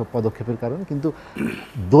এই সব পদক্ষেপের কারণ, কিন্তু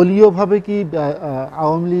দলীয়ভাবে কি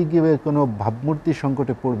আওয়ামী লীগের কোনো ভাবমূর্তি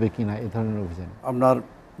সংকটে পড়বে কিনা এই ধরনের অভিযান? আপনার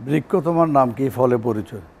বৃক্ষ তোমার নাম কি, ফলে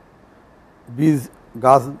পরিচয়। বীজ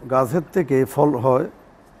গাছের থেকে ফল হয়,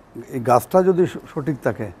 এই গাছটা যদি সঠিক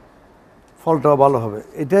থাকে ফলটাও ভালো হবে।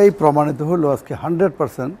 এটাই প্রমাণিত হলো আজকে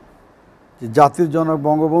 100% যে জাতির জনক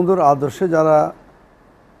বঙ্গবন্ধুর আদর্শে যারা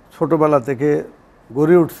ছোটোবেলা থেকে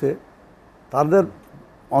গড়ে উঠছে তাদের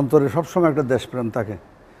অন্তরে সবসময় একটা দেশপ্রেম থাকে।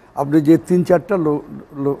 আপনি যে 3-4টা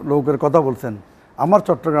লোকের কথা বলছেন, আমার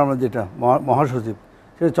চট্টগ্রামের যেটা মহাসচিব,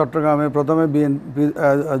 সে চট্টগ্রামে প্রথমে বিএনপি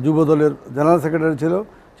যুবদলের জেনারেল সেক্রেটারি ছিল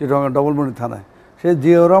চিটাগাং ডবলমুড়ি থানায়। সে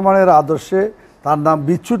জিয়াউর রহমানের আদর্শে তার নাম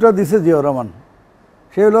বিচ্ছুটা দিছে জিয়াউর রহমান,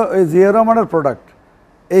 সে হলো এই জিয়াউর রহমানের প্রোডাক্ট।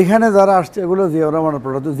 এইখানে যারা আসছে এগুলো জিয়াউর রহমানের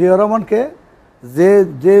প্রোডাক্ট। জিয়াউর রহমানকে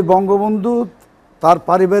যে বঙ্গবন্ধু তার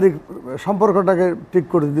পারিবারিক সম্পর্কটাকে ঠিক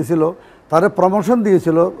করে দিয়েছিল, তারে প্রমোশন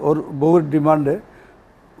দিয়েছিল ওর বউয়ের ডিমান্ডে,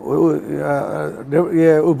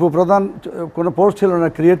 উপপ্রধান কোনো পোস্ট ছিল না,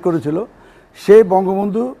 ক্রিয়েট করেছিল। সেই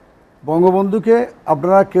বঙ্গবন্ধুকে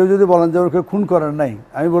আপনারা কেউ যদি বলেন যে ওকে খুন করেন নাই,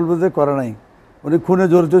 আমি বলবো যে করে নাই। উনি খুনে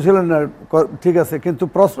জড়িত ছিলেন না, ঠিক আছে, কিন্তু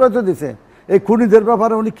প্রশ্রয় তো দিছে। এই খুনিদের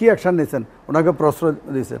ব্যাপারে উনি কী অ্যাকশান নিয়েছেন? ওনাকে প্রশ্রয়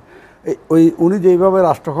দিয়েছেন। উনি যেইভাবে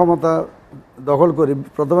রাষ্ট্র ক্ষমতা দখল করি,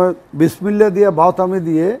 প্রথমে বিসমিল্লা দিয়ে বাউতামি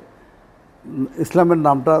দিয়ে ইসলামের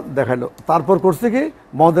নামটা দেখাইলো, তারপর করছে কি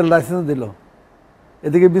মদের লাইসেন্স দিল,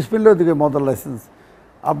 এদিকে বিসমিল্লা, এদিকে মদের লাইসেন্স।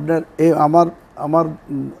 আপনার এই আমার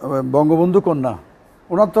বঙ্গবন্ধু কন্যা,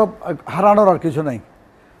 ওনার তো হারানোর আর কিছু নাই।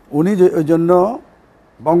 উনি ওই জন্য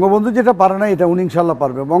বঙ্গবন্ধু যেটা পারে না এটা উনি ইনশাল্লাহ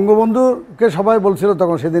পারবে। বঙ্গবন্ধুকে সবাই বলছিল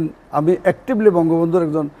তখন, সেদিন আমি অ্যাক্টিভলি বঙ্গবন্ধুর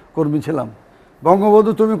একজন কর্মী ছিলাম,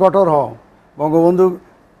 বঙ্গবন্ধু তুমি কঠোর হও। বঙ্গবন্ধু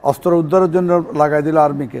অস্ত্র উদ্ধারের জন্য লাগাই দিল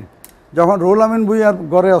আর্মিকে। যখন রুহুল আমিন ভূঁইয়ার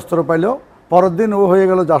ঘরে অস্ত্র পাইল, পরের দিন ও হয়ে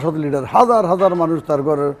গেল জাসদ লিডার, হাজার হাজার মানুষ তার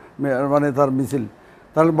ঘরের মানে তার মিছিল।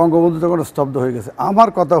 তাহলে বঙ্গবন্ধু তখন স্তব্ধ হয়ে গেছে। আমার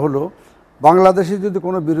কথা হলো, বাংলাদেশে যদি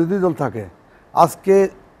কোনো বিরোধী দল থাকে, আজকে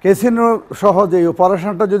ক্যাসিনো সহ যে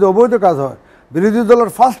অপারেশনটা যদি অবৈধ কাজ হয়, বিরোধী দলের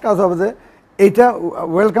ফার্স্ট কাজ হবে যে এইটা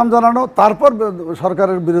ওয়েলকাম জানানো, তারপর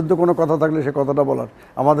সরকারের বিরুদ্ধে কোনো কথা থাকলে সে কথাটা বলার।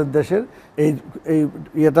 আমাদের দেশের এই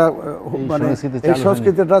ইয়েটা মানে এই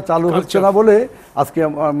সংস্কৃতিটা চালু হচ্ছে না বলে আজকে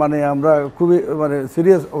মানে আমরা খুবই মানে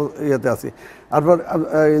সিরিয়াস ইয়েতে আছি। তারপর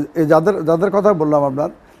যাদের কথা বললাম আপনার,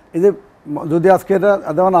 এই যে যদি আজকে এটা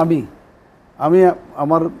যেমন আমি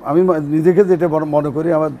নিজেকে যেটা মনে করি,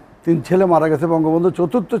 আমার 3 ছেলে মারা গেছে, বঙ্গবন্ধু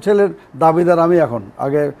 4র্থ ছেলের দাবিদার আমি এখন।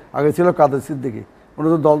 আগে ছিল কাদের সিদ্দিকী, উনি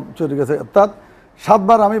তো দল চলে গেছে। অর্থাৎ 7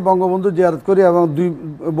 বার আমি বঙ্গবন্ধু জিয়ারত করি এবং 2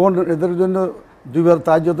 বোন, এদের জন্য 2 বার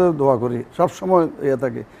তাজ্জুদে দোয়া করি, সবসময় ইয়ে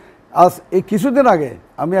থাকে। এই কিছুদিন আগে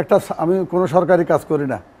আমি কোনো সরকারি কাজ করি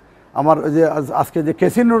না। আমার ওই যে আজকে যে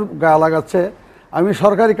ক্যাসিনোর গায়ে লাগাচ্ছে, আমি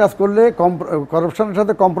সরকারি কাজ করলে করাপশনের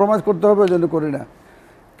সাথে কম্প্রোমাইজ করতে হবে, ওই জন্য করি না।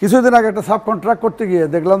 কিছুদিন আগে একটা সাব কন্ট্রাক্ট করতে গিয়ে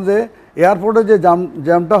দেখলাম যে এয়ারপোর্টে যে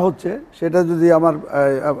জ্যামটা হচ্ছে, সেটা যদি আমার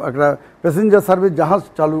একটা প্যাসেঞ্জার সার্ভিস জাহাজ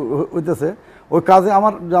চালু হইতেছে, ওই কাজে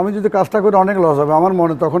আমি যদি কাজটা করি অনেক লস হবে। আমার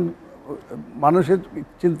মনে তখন মানুষের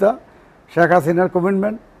চিন্তা, শেখ হাসিনার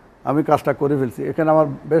কমিটমেন্ট, আমি কাজটা করে ফেলছি। এখানে আমার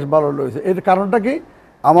বেশ ভালো লেগেছে। এর কারণটা কি,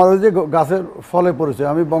 আমার ওই যে গাছের ফলে পরিচয়,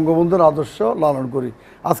 আমি বঙ্গবন্ধুর আদর্শ লালন করি।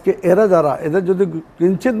 আজকে এদের যদি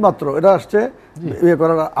কিঞ্চিত মাত্র এরা আসছে ইয়ে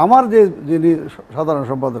করার, আমার যিনি সাধারণ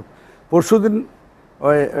সম্পাদক, পরশুদিন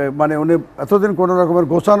ওই মানে উনি এতদিন কোনো রকমের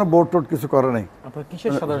গোছানো বোর্ড টোড কিছু করে নাই। আপনার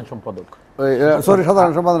কিসের সাধারণ সম্পাদক? সরি,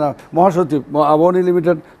 সাধারণ সম্পাদক না, মহাসচিব, আবাহনী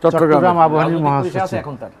লিমিটেড চট্টগ্রাম আবাহনী মহাসচিব।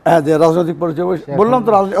 হ্যাঁ, যে রাজনৈতিক পরিচয় বললাম তো,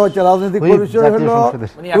 রাজনৈতিক পরিচয় হলো,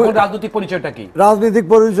 রাজনৈতিক পরিচয়টা কি? রাজনৈতিক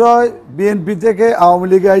পরিচয় বিএনপি থেকে আওয়ামী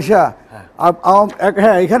লীগে আইসা,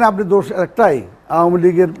 হ্যাঁ এখানে আপনি দোষ একটাই, আওয়ামী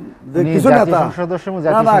লীগের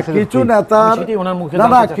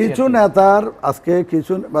কিছু নেতার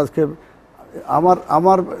আজকে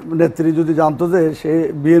আমার নেত্রী যদি জানতো যে সে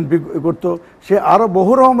বিএনপি করতো, সে আরো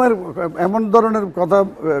বহু রকমের এমন ধরনের কথা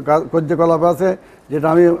কার্যকলাপ আছে যেটা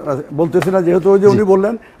আমি বলতেছি না, যেহেতু ওই যে উনি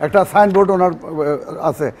বললেন একটা সাইনবোর্ড ওনার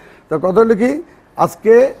আছে। তো কথা হলো কি,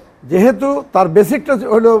 আজকে যেহেতু তার বেসিকটা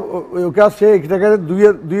হলো কাজ, সে এটাকে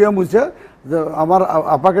দুইয়ে মুছে আমার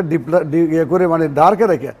আপাকে ইয়ে করে মানে ডার্কে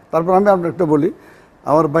রেখে, তারপর আমি আপনার একটা বলি,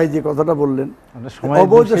 আমার ভাই যে কথাটা বললেন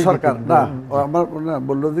অবৈধ সরকার না, আমার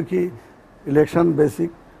বললো যে কি ইলেকশন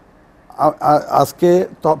বেসিক, আজকে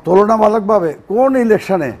তুলনামূলকভাবে কোন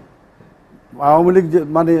ইলেকশনে আওয়ামী লীগ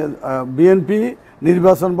মানে বিএনপি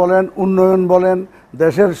নির্বাচন বলেন, উন্নয়ন বলেন,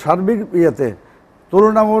 দেশের সার্বিক ইয়েতে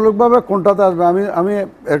তুলনামূলকভাবে কোনটাতে আসবে? আমি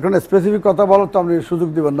এখন স্পেসিফিক কথা বলার তো আপনি সুযোগ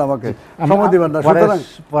দিবেন না, আমাকে সময় দিবেন না। সুতরাং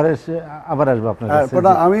আবার আসবো আপনার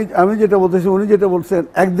আমি যেটা বলতেছি, উনি যেটা বলছেন,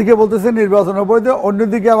 একদিকে বলতেছেন নির্বাচন অবৈধ,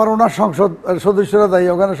 অন্যদিকে আবার ওনার সংসদ সদস্যরা দায়ী,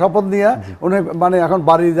 ওখানে শপথ নিয়ে উনি মানে এখন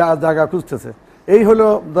বাড়ি জায়গা খুঁজতেছে। এই হলো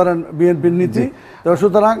ধরেন বিএনপির নীতি। তো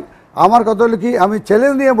সুতরাং আমার কথা হলো কি, আমি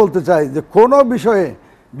চ্যালেঞ্জ নিয়ে বলতে চাই যে কোনো বিষয়ে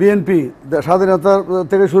বিএনপি স্বাধীনতা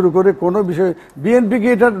থেকে শুরু করে কোনো বিষয় বিএনপি কি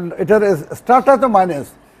এটার স্টার্টটা তো মাইনাস,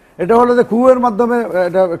 এটা হলো যে কুয়ের মাধ্যমে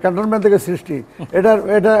এটা ক্যান্টনমেন্ট থেকে সৃষ্টি,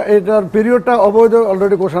 এটার পিরিয়ডটা অবৈধ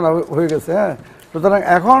অলরেডি ঘোষণা হয়ে গেছে। হ্যাঁ, সুতরাং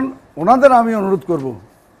এখন ওনাদের আমি অনুরোধ করব,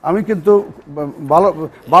 আমি কিন্তু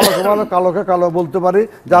ভালোকে ভালো কালোকে কালো বলতে পারি,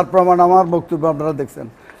 যার প্রমাণ আমার বক্তব্য আপনারা দেখছেন।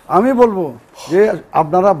 আমি বলবো যে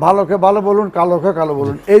আপনারা ভালোকে ভালো বলুন, কালোকে কালো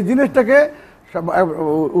বলুন, এই জিনিসটাকে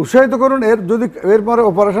উৎসাহিত করুন। এরপরে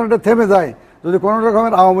অপারেশনটা থেমে যায়, যদি কোনো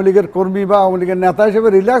রকমের আওয়ামী লীগের কর্মী বা আওয়ামী লীগের নেতা হিসেবে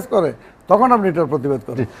রিল্যাক্স করে, তখন আপনি এটার প্রতিবাদ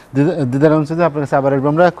করেন। দিদার আলম চৌধুরী, আপনার কাছে আবার আসবো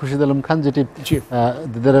আমরা। খুরশিদ আলম খান, যেটি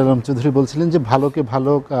দিদার আলম চৌধুরী বলছিলেন যে ভালোকে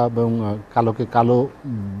ভালো এবং কালোকে কালো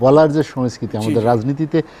বলার যে সংস্কৃতি আমাদের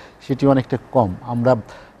রাজনীতিতে, সেটি অনেকটা কম। আমরা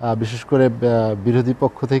বিশেষ করে বিরোধী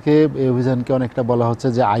পক্ষ থেকে এই অভিযানকে অনেকটা বলা হচ্ছে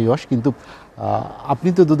যে আইওয়াশ, কিন্তু আপনি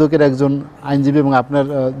তো দুদকের একজন আইনজীবী এবং আপনার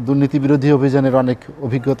দুর্নীতি বিরোধী অভিযানের অনেক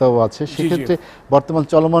অভিজ্ঞতাও আছে। সেক্ষেত্রে বর্তমান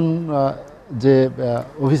চলমান যে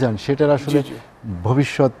অভিযান, সেটার আসলে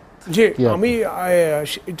ভবিষ্যৎ যে আমি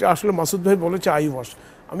এটা আসলে মাসুদ ভাই বলেছে আইওয়াশ,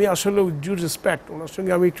 আমি আসলে উইথ ডিউ রেসপেক্ট ওনার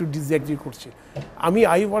সঙ্গে আমি একটু ডিসএগ্রি করছি। আমি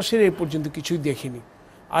আইওয়াশের এই পর্যন্ত কিছুই দেখিনি।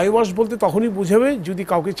 আইওয়াশ বলতে তখনই বোঝাবে যদি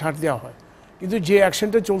কাউকে ছাড় দেওয়া হয়, কিন্তু যে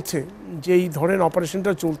অ্যাকশনটা চলছে, যে এই ধরনের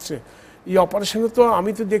অপারেশনটা চলছে, এই অপারেশনে তো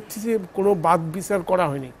আমি তো দেখছি যে কোনো বাদ বিচার করা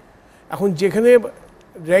হয়নি। এখন যেখানে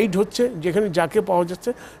রাইড হচ্ছে, যেখানে যাকে পাওয়া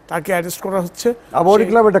যাচ্ছে তাকে অ্যারেস্ট করা হচ্ছে। আবাহনী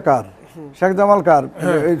ক্লাব এটা কার? শেখ জামাল কার?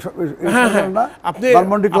 আপনি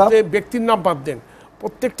ব্যক্তির নাম বাদ দেন,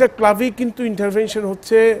 প্রত্যেকটা ক্লাবেই কিন্তু ইন্টারভেনশন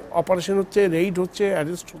হচ্ছে, অপারেশন হচ্ছে, রেইড হচ্ছে,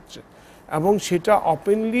 অ্যারেস্ট হচ্ছে, এবং সেটা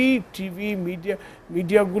ওপেনলি টিভি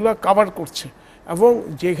মিডিয়াগুলো কাভার করছে। এবং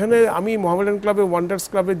যেখানে আমি মোহামেডান ক্লাবে, ওয়ান্ডার্স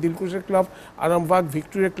ক্লাবে, দিলকুশের ক্লাব, আরামবাগ,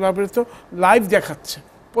 ভিক্টোরিয়া ক্লাবের তো লাইভ দেখাচ্ছে,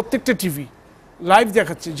 প্রত্যেকটা টিভি লাইভ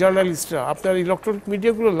দেখাচ্ছে, জার্নালিস্টরা, আপনার ইলেকট্রনিক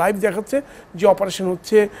মিডিয়াগুলো লাইভ দেখাচ্ছে যে অপারেশন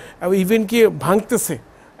হচ্ছে। ইভেন কি ভাঙতেছে,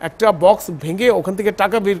 একটা বক্স ভেঙে ওখান থেকে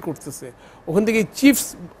টাকা বের করতেছে, ওখান থেকে চিপস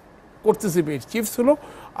করতেছে বের। চিপস হলো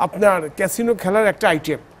আপনার ক্যাসিনো খেলার একটা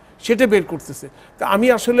আইটেম, সেটা বের করতেছে। তা আমি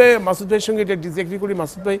আসলে মাসুদ ভাইয়ের সঙ্গে এটা ডিসএগ্রি করি।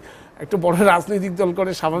 মাসুদ ভাই একটা বড় রাজনৈতিক দল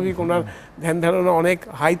করে, স্বাভাবিক, ওনার ধ্যান ধারণা অনেক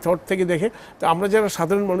হাই থট থেকে দেখে। তো আমরা যারা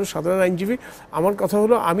সাধারণ মানুষ, সাধারণ আইনজীবী, আমার কথা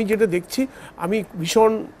হলো আমি যেটা দেখছি আমি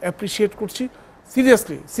ভীষণ অ্যাপ্রিসিয়েট করছি,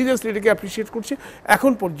 সিরিয়াসলি এটাকে অ্যাপ্রিসিয়েট করছি।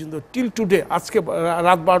 এখন পর্যন্ত টিল টুডে, আজকে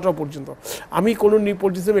রাত 12টা পর্যন্ত আমি কোনো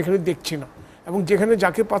নিপোটিজম এখানে দেখছি না, এবং যেখানে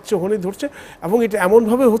যাকে পাচ্ছে ওখানেই ধরছে, এবং এটা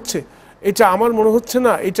এমনভাবে হচ্ছে, এটা আমার মনে হচ্ছে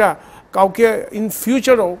না এটা কাউকে ইন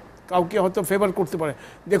ফিউচারও কাউকে হয়তো ফেভার করতে পারে।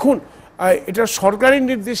 দেখুন, এটা সরকারি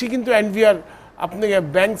নির্দেশে কিন্তু এনভিআর আপনাকে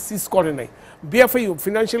ব্যাংক সিজ করে নাই। BFIU,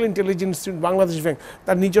 financial intelligence Bangladesh bank,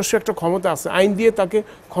 তার নিজস্ব একটা ক্ষমতা আছে, আইন দিয়ে তাকে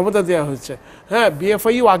ক্ষমতা দেওয়া হয়েছে। হ্যাঁ,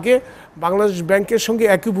 বিএফআইউ আগে বাংলাদেশ ব্যাংকের সঙ্গে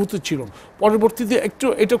একীভূত ছিল, পরবর্তীতে একটু,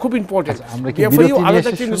 এটা খুব ইম্পর্টেন্ট, বিএফআইউ আলাদা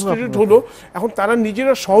একটা ইনস্টিটিউট হলো, এখন তারা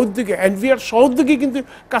নিজেরা সহযোগী, এনভিআর সহযোগী কিন্তু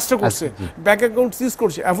কাজটা করছে, ব্যাংক অ্যাকাউন্ট সিজ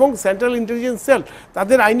করছে, এবং সেন্ট্রাল ইন্টেলিজেন্স সেল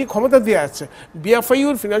তাদের আইনি ক্ষমতা দেওয়া আছে।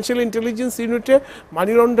 বিএফআইউর ফিনান্সিয়াল ইন্টেলিজেন্স ইউনিটে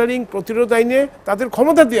মানি লন্ডারিং প্রতিরোধ আইনে তাদের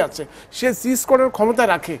ক্ষমতা দেওয়া আছে, সে সিজ করার ক্ষমতা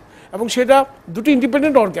রাখে, এবং সেটা দুটি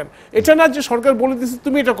ইন্ডিপেন্ডেন্ট অর্গান। এটা না যে সরকার বলে দিচ্ছে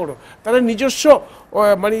তুমি এটা করো, তারা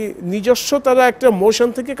নিজস্ব তারা একটা মোশন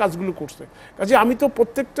থেকে কাজগুলো করছে। কাজে আমি তো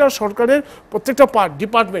প্রত্যেকটা সরকারের প্রত্যেকটা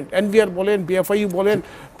ডিপার্টমেন্ট, এনভিআর বলেন, বিএফআইউ বলেন,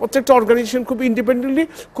 প্রত্যেকটা অর্গানাইজেশন খুব ইন্ডিপেন্ডেন্টলি,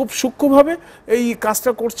 খুব সূক্ষ্মভাবে এই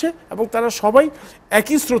কাজটা করছে, এবং তারা সবাই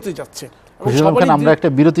একই স্রোতে যাচ্ছে। আমরা একটা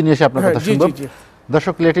বিরতি নিয়ে এসে আপনার কথা শুনবো।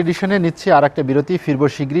 দর্শক, লেট এডিশনে নিচ্ছে আর একটা বিরতি, ফিরবো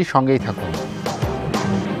শীঘ্রই, সঙ্গেই থাকুন।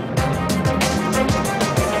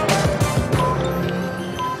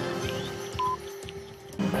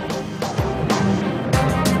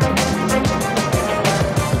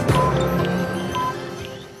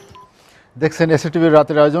 দেখছেন এসএটিভির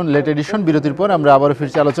রাতের আয়োজন লেট এডিশন। বিরতির পর আমরা আবারও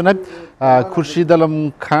ফিরছি আলোচনায়। খুরশিদ আলম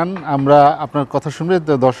খান, আমরা আপনার কথা শুনলে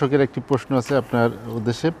দর্শকের একটি প্রশ্ন আছে আপনার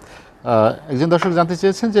উদ্দেশ্যে। একজন দর্শক জানতে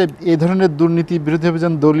চেয়েছেন যে এই ধরনের দুর্নীতি বিরোধী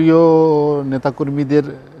অভিযান, দলীয় নেতাকর্মীদের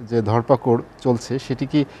যে ধরপাকড় চলছে, সেটি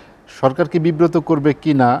কি সরকারকে বিব্রত করবে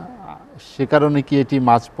কি না, সে কারণে কি এটি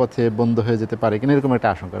মাঝপথে বন্ধ হয়ে যেতে পারে কিনা, এরকম একটা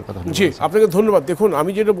আশঙ্কার কথা। জি, আপনাকে ধন্যবাদ। দেখুন,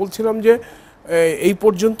 আমি যেটা বলছিলাম যে এই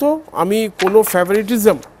পর্যন্ত আমি কোনো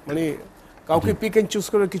ফেভারিটিজম, মানে কাউকে পিক অ্যান্ড চুজ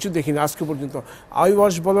করে কিছু দেখিনি আজকে পর্যন্ত।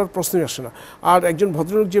 আইওয়াশ বলার প্রশ্নই আসে না। আর একজন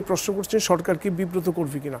ভদ্রলোক যে প্রশ্ন করছেন সরকারকে বিব্রত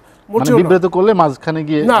করবে কিনা, বিব্রত করলে মাঝখানে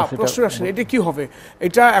গিয়ে না, প্রশ্ন আসে না। এটা কি হবে?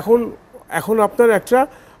 এটা এখন আপনার একটা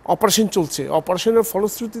অপারেশন চলছে, অপারেশনের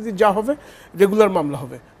ফলশ্রুতিতে যা হবে, রেগুলার মামলা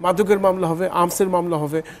হবে, মাদকের মামলা হবে, আর্মসের মামলা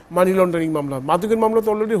হবে, মানি লন্ডারিং মামলা হবে। মাদকের মামলা তো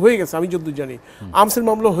অলরেডি হয়ে গেছে, আমি যতদূর জানি। আর্মসের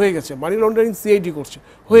মামলা হয়ে গেছে, মানি লন্ডারিং সিআইডি করছে,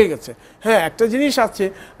 হয়ে গেছে। হ্যাঁ, একটা জিনিস আছে,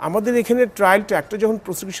 আমাদের এখানে ট্রায়ালটা, একটা যখন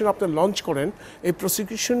প্রসিকিউশন আপনার লঞ্চ করেন, এই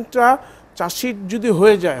প্রসিকিউশনটা চার্জশিট যদি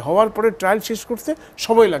হয়ে যায়, হওয়ার পরে ট্রায়াল শেষ করতে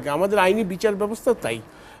সময় লাগে। আমাদের আইনি বিচার ব্যবস্থা তাই,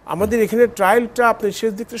 আমাদের এখানে ট্রায়ালটা আপনার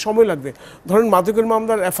শেষ দিকতে সময় লাগবে। ধরেন মাদকের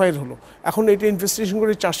মামলার এফআইআর হলো, এখন এটা ইনভেস্টিগেশন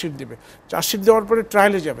করে চার্জশিট দেবে, চার্জশিট দেওয়ার পরে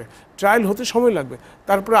ট্রায়ালে যাবে, ট্রায়াল হতে সময় লাগবে,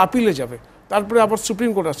 তারপরে আপিলে যাবে, তারপরে আবার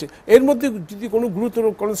সুপ্রিম কোর্ট আসে। এর মধ্যে যদি কোনো গুরুতর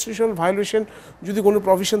কনস্টিটিউশনাল ভায়োলেশন যদি কোনো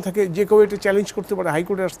প্রভিশন থাকে, যে কেউ এটা চ্যালেঞ্জ করতে পারে,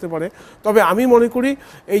 হাইকোর্টে আসতে পারে। তবে আমি মনে করি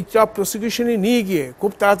এইটা প্রসিকিউশনে নিয়ে গিয়ে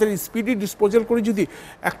খুব তাড়াতাড়ি স্পিডি ডিসপোজাল করে যদি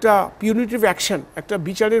একটা পিউনিটিভ অ্যাকশন, একটা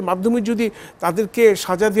বিচারের মাধ্যমে যদি তাদেরকে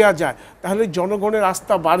সাজা দেওয়া যায়, তাহলে জনগণের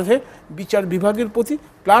আস্থা বাড়বে বিচার বিভাগের প্রতি,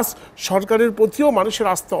 প্লাস সরকারের প্রতিও মানুষের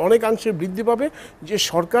আস্থা অনেকাংশে বৃদ্ধি পাবে যে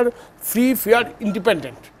সরকার ফ্রি, ফেয়ার,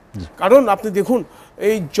 ইন্ডিপেন্ডেন্ট। কারণ আপনি দেখুন,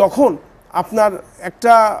 এই যখন আপনার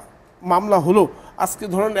একটা মামলা হলো, আজকে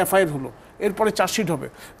ধরুন এফআইআর হলো, এরপরে চার্জশিট হবে,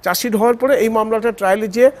 চার্জশিট হওয়ার পরে এই মামলাটা ট্রায়ালে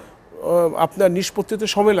যে আপনার নিষ্পত্তিতে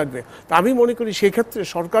সময় লাগবে। তা আমি মনে করি সেই ক্ষেত্রে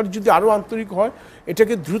সরকার যদি আরও আন্তরিক হয়,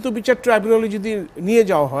 এটাকে দ্রুত বিচার ট্রাইব্যুনালে যদি নিয়ে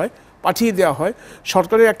যাওয়া হয়, পাঠিয়ে দেওয়া হয়,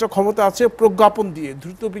 সরকারের একটা ক্ষমতা আছে প্রজ্ঞাপন দিয়ে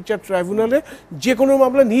দ্রুত বিচার ট্রাইব্যুনালে যে কোনো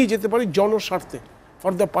মামলা নিয়ে যেতে পারে জনস্বার্থে,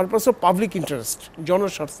 for the purpose of public interest,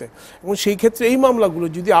 জনস্বার্থে। এবং সেই ক্ষেত্রে এই মামলাগুলো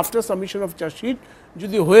যদি আফটার সাবমিশন অফ চার্জশিট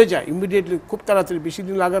যদি হয়ে যায় ইমিডিয়েটলি, খুব তাড়াতাড়ি, বেশি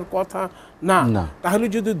দিন লাগার কথা না, তাহলে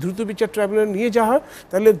যদি দ্রুত বিচার ট্রাইব্যুনালে নিয়ে যাওয়া হয়,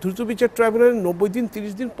 তাহলে দ্রুত বিচার ট্রাইব্যুনালে 90 দিন,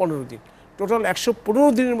 30 দিন, 15 দিন, টোটাল 115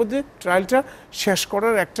 দিনের মধ্যে ট্রায়ালটা শেষ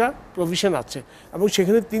করার একটা প্রভিশন আছে। এবং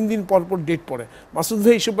সেখানে 3 দিন পর পর ডেট পড়ে। মাসুদ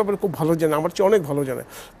ভাই এইসব ব্যাপারে খুব ভালো জানে, আমার চেয়ে অনেক ভালো জানে।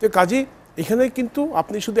 তো কাজেই এখানে কিন্তু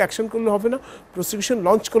আপনি শুধু অ্যাকশন করলে হবে না, প্রসিকিউশন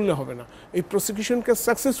লঞ্চ করলে হবে না, এই প্রসিকিউশনকে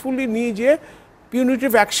সাকসেসফুলি নিয়ে যেয়ে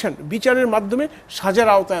পিউনিটিভ অ্যাকশন বিচারের মাধ্যমে সাজার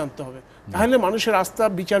আওতায় আনতে হবে। তাহলে মানুষের আস্থা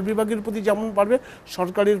বিচার বিভাগের প্রতি যেমন বাড়বে,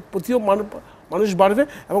 সরকারের প্রতিও মানুষ বাড়বে,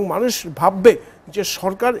 এবং মানুষ ভাববে যে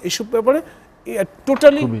সরকার এসব ব্যাপারে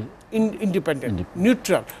টোটালি ইন্ডিপেন্ডেন্ট,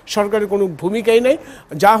 নিউট্রাল, সরকারের কোনো ভূমিকাই নাই,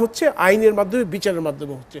 যা হচ্ছে আইনের মাধ্যমে, বিচারের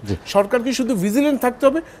মাধ্যমে হচ্ছে। সরকারকে শুধু ভিজিলেন্ট থাকতে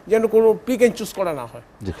হবে যেন কোনো পিক অ্যান্ড চুজ করা না হয়।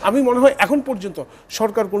 আমি মনে হয় এখন পর্যন্ত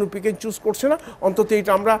সরকার কোনো পিক অ্যান্ড চুজ করছে না, অন্তত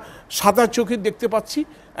এটা আমরা সাদা চোখে দেখতে পাচ্ছি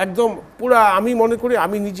একদম পুরা। আমি মনে করি,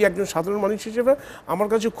 আমি নিজে একজন সাধারণ মানুষ হিসেবে আমার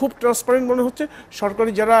কাছে খুব ট্রান্সপারেন্ট মনে হচ্ছে।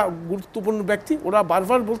 সরকারি যারা গুরুত্বপূর্ণ ব্যক্তি ওরা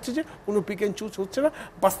বারবার বলছে যে কোনো পিক অ্যান্ড চুজ হচ্ছে না,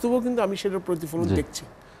 বাস্তবেও কিন্তু আমি সেটার প্রতিফলন দেখছি।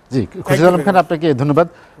 জি, খুরশিদ আলম খান, আপনাকে ধন্যবাদ।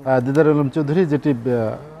 দিদার আলম চৌধুরী, যেটি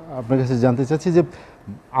আপনার কাছে জানতে চাচ্ছি যে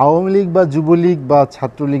আওয়ামী লীগ বা যুবলীগ বা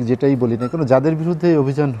ছাত্রলীগ যেটাই বলি না কেন, যাদের বিরুদ্ধে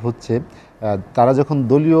অভিযান হচ্ছে, তারা যখন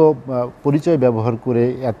দলীয় পরিচয় ব্যবহার করে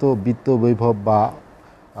এত বিত্ত বৈভব বা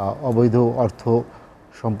অবৈধ অর্থ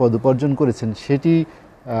সম্পদ উপার্জন করেছেন, সেটি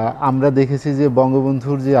আমরা দেখেছি যে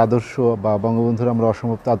বঙ্গবন্ধুর যে আদর্শ বা বঙ্গবন্ধুর আমরা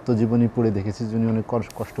অসমাপ্ত আত্মজীবনী পড়ে দেখেছি, যিনি অনেক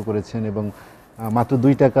কষ্ট করেছেন এবং মাত্র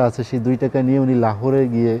 2 টাকা আছে, সেই 2 টাকা নিয়ে উনি লাহোরে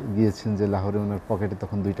গিয়েছেন, যে লাহোরে ওনার পকেটে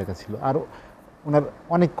তখন 2 টাকা ছিল, আর ওনার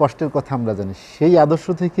অনেক কষ্টের কথা আমরা জানি। সেই আদর্শ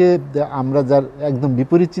থেকে আমরা যার একদম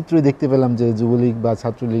বিপরীত চিত্রই দেখতে পেলাম, যে যুবলীগ বা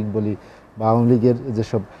ছাত্রলীগ বলি বা আওয়ামী লীগের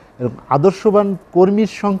যেসব এরকম আদর্শবান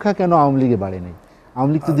কর্মীর সংখ্যা কেন আওয়ামী লীগে বাড়েনি?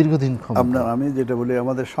 আওয়ামী লীগ তো দীর্ঘদিন আপনার, আমি যেটা বলি,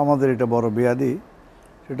 আমাদের সমাজের এটা বড় বেয়াদি,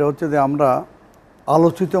 সেটা হচ্ছে যে আমরা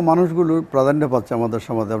আলোচিত মানুষগুলো প্রাধান্য পাচ্ছে আমাদের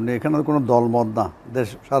সমাজে। আপনি এখানে কোনো দলমত না,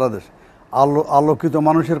 সারা দেশ আলোকিত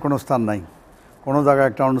মানুষের কোনো স্থান নাই। কোনো জায়গায়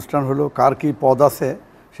একটা অনুষ্ঠান হলো, কার কী পদ আছে,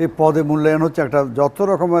 সেই পদে মূল্যায়ন হচ্ছে একটা, যত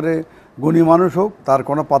রকমের গুণী মানুষ হোক তার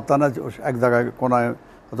কোনো পাত্তা না, এক জায়গায় কোনায়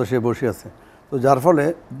হয়তো সে বসে আছে। তো যার ফলে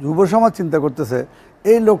যুব সমাজ চিন্তা করতেছে,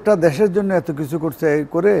 এই লোকটা দেশের জন্য এত কিছু করছে, এই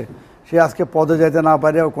করে সে আজকে পদে যাইতে না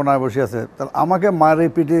পারে কোনায় বসে আছে, তাহলে আমাকে মারে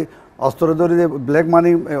পিটি অস্ত্র ধরে যে ব্ল্যাক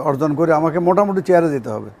মানি অর্জন করে আমাকে মোটামুটি চেয়ারে যেতে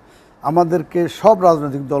হবে। আমাদেরকে সব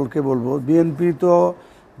রাজনৈতিক দলকে বলবো, বিএনপি তো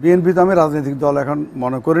আমি রাজনৈতিক দল এখন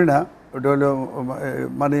মনে করি না, ওটা হলো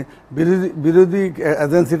মানে বিরোধী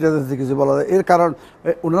এজেন্সি কিছু বলা যায়। এর কারণ,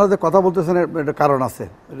 ওনারা যে কথা বলতেছেন এটা কারণ আছে,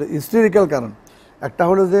 এটা হিস্টোরিক্যাল কারণ। একটা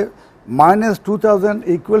হলো যে -2000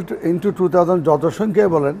 ইকুয়াল টু ইন্টু 2000 যত সংখ্যায়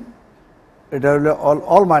বলেন, এটা হলো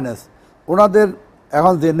অল মাইনাস। ওনাদের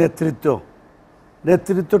এখন যে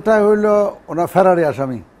নেতৃত্বটা হইল ওনার ফেরারি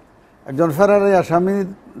আসামি, একজন ফেরারি আসামির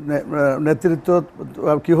নেতৃত্ব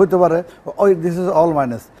কি হতে পারে, ওই দিস ইজ অল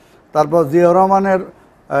মাইনাস। তারপর জিয়াউর রহমানের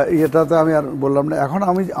ইয়েটাতে আমি আর বললাম না। এখন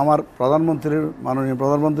আমি আমার মাননীয়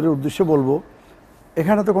প্রধানমন্ত্রীর উদ্দেশ্যে বলবো,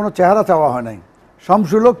 এখানে তো কোনো চেহারা চাওয়া হয় নাই।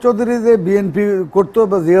 শামসুল হক চৌধুরী যে বিএনপি করতো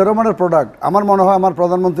বা জিয়াউর রহমানের প্রোডাক্ট, আমার মনে হয় আমার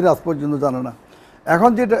প্রধানমন্ত্রী আজ পর্যন্ত জানে না। এখন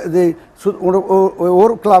যেটা যে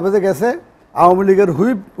ওর ক্লাবে যে গেছে, আওয়ামী লীগের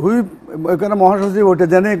হুইপ ওইখানে মহাসচিব ওটা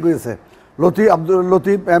জেনে গিয়েছে,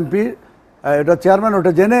 লতিফ এমপি এটা চেয়ারম্যান,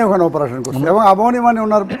 ওটা জেনে ওখানে অপারেশন করছে। এবং আবাহনী মানে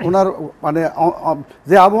ওনার মানে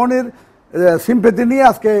যে আবাহনীর সিম্পেথি নিয়ে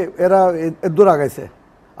আজকে এরা দূর আগাইছে,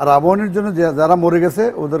 আর আবাহনীর জন্য যারা মরে গেছে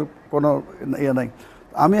ওদের কোনো ইয়ে নাই।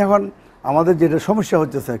 আমি এখন আমাদের যেটা সমস্যা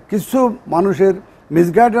হচ্ছে, কিছু মানুষের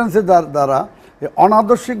মিসগাইডেন্সের দ্বারা এই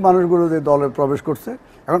অনাদর্শিক মানুষগুলো যে দলে প্রবেশ করছে।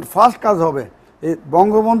 এখন ফার্স্ট কাজ হবে এই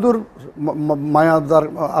বঙ্গবন্ধুর মায়া যার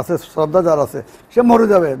আছে, শ্রদ্ধা যার আছে, সে মরে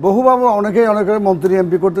যাবে। বহুভাবে অনেকে মন্ত্রী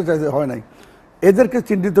এমপি করতে চাইছে, হয় নাই। এদেরকে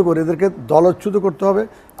চিহ্নিত করে এদেরকে দলচ্যুত করতে হবে।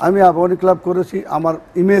 আমি আবাহনী ক্লাব করেছি আমার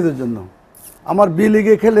ইমেজের জন্য। আমার বি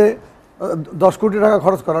লিগে খেলে 10 কোটি টাকা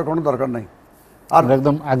খরচ করার কোনো দরকার নাই। আর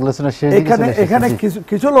একদম এখানে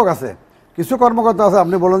কিছু লোক আছে, কিছু কর্মকর্তা আছে,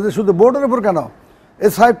 আপনি বলেন যে শুধু বোর্ডের উপর কেন, এই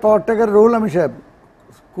সাহেব পাওয়ার টেকের রুহুল আমিন সাহেব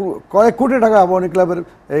কয়েক কোটি টাকা আবাহনী ক্লাবের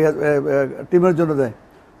টিমের জন্য দেয়।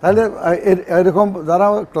 তাহলে এরকম যারা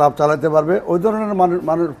ক্লাব চালাতে পারবে ওই ধরনের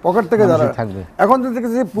মানুষ পকেট থেকে যারা এখন তো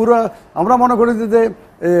দেখেছি পুরো, আমরা মনে করি যে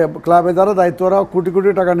ক্লাবে যারা দায়িত্ব ওরা কোটি কোটি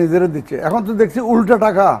টাকা নিজেরা দিচ্ছে। এখন তো দেখছি উল্টা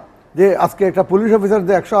টাকা, যে আজকে একটা পুলিশ অফিসার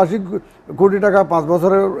যে 180 কোটি টাকা 5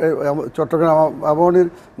 বছরের চট্টগ্রাম আবাহনীর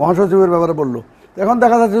মহাসচিবের ব্যাপারে বললো, এখন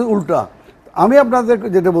দেখা যাচ্ছে উল্টা। আমি আপনাদের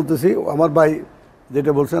যেটা বলতেছি, আমার ভাই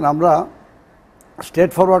যেটা বলছেন, আমরা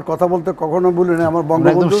স্ট্রেট ফরওয়ার্ড কথা বলতে কখনো বলি না। আমার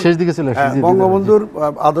বঙ্গবন্ধুর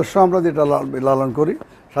আদর্শ আমরা যেটা লালন করি,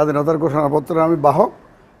 স্বাধীনতার ঘোষণাপত্রে আমি বাহক,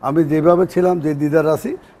 আমি যেভাবে ছিলাম, যে দিদার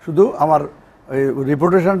আছি, শুধু আমার এই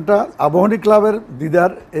রিপুটেশনটা আবাহনী ক্লাবের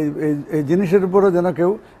দিদার এই জিনিসের উপরে যেন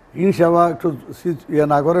কেউ হিংসা বা একটু ইয়ে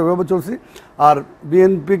না করে, এভাবে চলছি। আর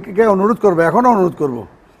বিএনপিকে অনুরোধ করবো, এখনও অনুরোধ করব,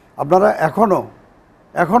 আপনারা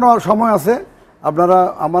এখনও সময় আছে। আপনারা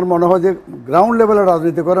আমার মনে হয় যে গ্রাউন্ড লেভেলে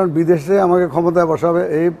রাজনীতি করেন, বিদেশে আমাকে ক্ষমতায়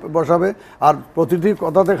বসাবে আর প্রতিটি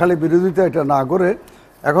কথাতে খালি বিরোধিতা এটা না করে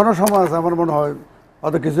এখনও সময় আছে। আমার মনে হয়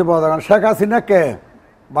অত কিছু পাওয়া যায় না। শেখ হাসিনা কে?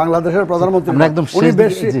 বাংলাদেশের প্রধানমন্ত্রী,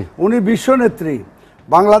 উনি বিশ্ব নেত্রী।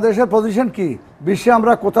 বাংলাদেশের পজিশন কি বিশ্বে,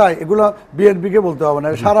 আমরা কোথায়, এগুলো বিএনপিকে বলতে হবে না,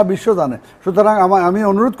 সারা বিশ্ব জানে। সুতরাং আমি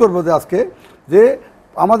অনুরোধ করবো যে আজকে যে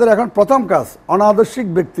আমাদের এখন প্রথম কাজ অনাদর্শিক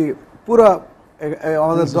ব্যক্তি পুরা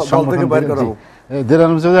আমাদের দল থেকে বাইর করা হোক।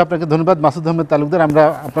 আপনাকে ধন্যবাদ মাসুদ আহমেদ তালুকদার। আমরা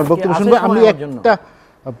আপনার বক্তব্য শুনবো। আমি একটা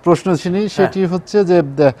প্রশ্ন শুনি, সেটি হচ্ছে যে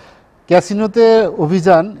ক্যাসিনোতে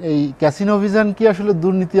অভিযান, এই ক্যাসিনো অভিযান কি আসলে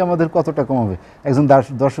দুর্নীতি আমাদের কতটা কমাবে? একজন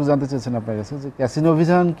দর্শক জানতে চেয়েছেন আপনার কাছে যে ক্যাসিনো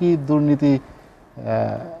অভিযান কি দুর্নীতি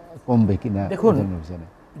কমবে কিনা? দেখুন,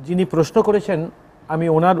 যিনি প্রশ্ন করেছেন আমি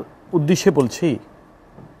ওনার উদ্দেশ্যে বলছি,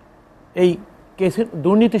 এই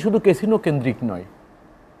দুর্নীতি শুধু ক্যাসিনো কেন্দ্রিক নয়।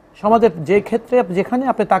 সমাজের যে ক্ষেত্রে যেখানে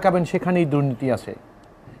আপনি তাকাবেন সেখানেই দুর্নীতি আছে।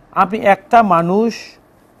 আপনি একটা মানুষ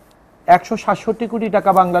 167 কোটি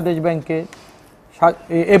টাকা বাংলাদেশ ব্যাংকে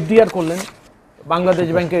এফডিআর করলেন, বাংলাদেশ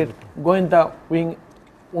ব্যাংকের গোয়েন্দা উইং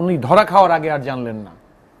উনি ধরা খাওয়ার আগে আর জানলেন না।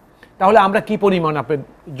 তাহলে আমরা কি পরিমাণ আপনার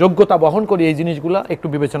যোগ্যতা বহন করি, এই জিনিসগুলো একটু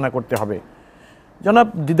বিবেচনা করতে হবে। জনাব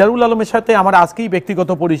দিদারুল আলমের সাথে আমার আজকেই ব্যক্তিগত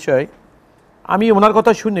পরিচয়। আমি ওনার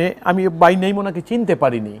কথা শুনে আমি বাই নেই ওনাকে চিনতে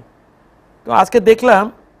পারিনি, তো আজকে দেখলাম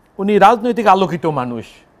উনি রাজনৈতিক আলোকিত মানুষ,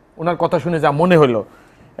 ওনার কথা শুনে যা মনে হলো।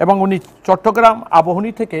 এবং উনি চট্টগ্রাম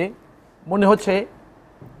আবাহনী থেকে মনে হচ্ছে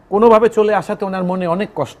কোনোভাবে চলে আসাতে ওনার মনে অনেক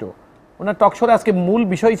কষ্ট। ওনার টকশোরে আজকে মূল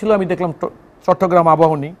বিষয় ছিল আমি দেখলাম চট্টগ্রাম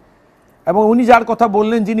আবাহনী, এবং উনি যার কথা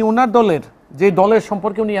বললেন, যিনি ওনার দলের, যে দলের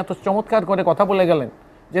সম্পর্কে উনি এত চমৎকার করে কথা বলে গেলেন,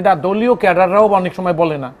 যেটা দলীয় ক্যাডাররাও অনেক সময়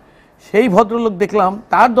বলে না, সেই ভদ্রলোক দেখলাম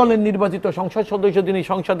তার দলের নির্বাচিত সংসদ সদস্য, যিনি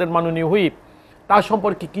সংসদের মাননীয় হুইপ, তার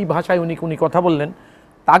সম্পর্কে কি ভাষায় উনি কথা বললেন।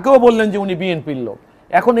 তাকেও বললেন যে উনি বিএনপির লোক।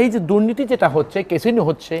 এখন এই যে দুর্নীতি যেটা হচ্ছে, ক্যাসিনো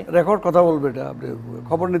হচ্ছে, রেকর্ড কথা বলবে, এটা আপনি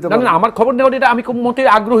খবর নিতে পারেন। না, আমার খবর নেওয়ার এটা আমি খুব মোটেই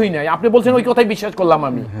আগ্রহী নাই। আপনি বলছেন ওই কথাই বিশ্বাস করলাম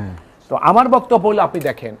আমি। তো আমার বক্তব্য হলো, আপনি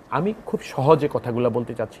দেখেন আমি খুব সহজে কথাগুলো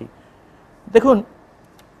বলতে চাচ্ছি। দেখুন,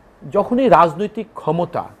 যখনই রাজনৈতিক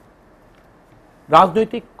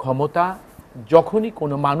ক্ষমতা যখনই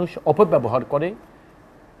কোনো মানুষ অপব্যবহার করে,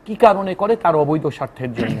 কি কারণে করে? তার অবৈধ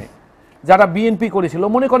স্বার্থের জন্য। যারা বিএনপি করেছিল,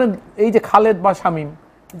 মনে করেন এই যে খালেদ বা শামীম,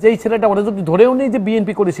 যেই ছেলেটা, ওরা যদি ধরেও নেই যে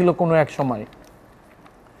বিএনপি করেছিল কোনো এক সময়,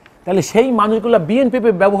 তাহলে সেই মানুষগুলো বিএনপি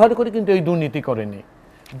ব্যবহার করে কিন্তু এই দুর্নীতি করেনি।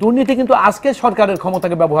 দুর্নীতি কিন্তু আজকে সরকারের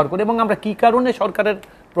ক্ষমতাকে ব্যবহার করে। এবং আমরা কি কারণে সরকারের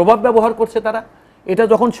প্রভাব ব্যবহার করছে তারা, এটা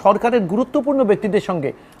যখন সরকারের গুরুত্বপূর্ণ ব্যক্তিদের সঙ্গে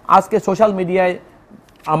আজকে সোশ্যাল মিডিয়ায়,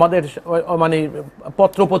 আমাদের মানে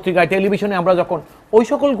পত্র পত্রিকায়, টেলিভিশনে আমরা যখন ওই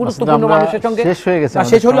সকল গুরুত্বপূর্ণ মানুষের সঙ্গে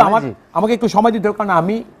শেষ হলো, আমাকে একটু সময় দিতে হবে, কারণ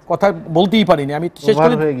আমি কথা বলতেই পারিনি, আমি শেষ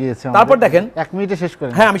করে তারপর দেখেন 1 মিনিটে শেষ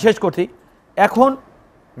করেন। হ্যাঁ, আমি শেষ করছি। এখন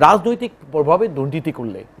রাজনৈতিক প্রভাবে দুর্নীতি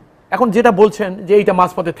করলে, এখন যেটা বলছেন যে এইটা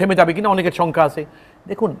মাঝপথে থেমে যাবে কিনা, অনেকের শঙ্কা আছে।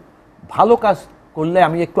 দেখুন, ভালো কাজ করলে,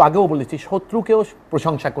 আমি একটু আগেও বলেছি, শত্রুকেও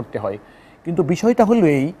প্রশংসা করতে হয়। কিন্তু বিষয়টা হলো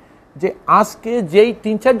এই যে আজকে যেই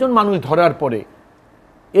 3-4 জন মানুষ ধরার পরে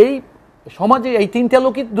এই সমাজে এই 3টা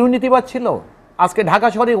লোকই দুর্নীতিবাজ ছিল। আজকে ঢাকা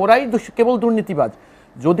শহরে ওরাই কেবল দুর্নীতিবাজ।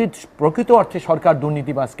 যদি প্রকৃত অর্থে সরকার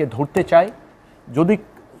দুর্নীতিবাজকে ধরতে চায়, যদি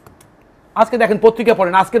আজকে দেখেন পত্রিকা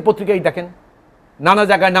পড়েন, আজকের পত্রিকায় দেখেন নানা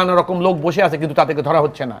জায়গায় নানা রকম লোক বসে আছে, কিন্তু তাদেরকে ধরা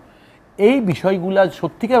হচ্ছে না। এই বিষয়গুলা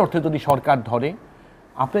সত্যিকার অর্থে যদি সরকার ধরে,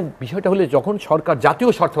 আপনার বিষয়টা হলে যখন সরকার জাতীয়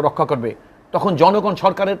স্বার্থ রক্ষা করবে তখন জনগণ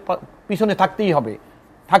সরকারের পিছনে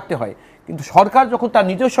থাকতে হয়। কিন্তু সরকার যখন তার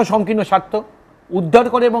নিজস্ব সংকীর্ণ স্বার্থ উদ্ধার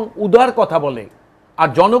করে এবং উদার কথা বলে আর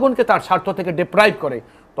জনগণকে তার স্বার্থ থেকে ডিপ্রাইভ করে,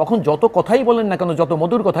 তখন যত কথাই বলেন না কেন, যত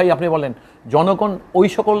মধুর কথাই আপনি বলেন, জনগণ ওই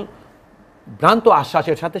সকল ভ্রান্ত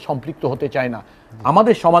আশ্বাসের সাথে সম্পৃক্ত হতে চায় না।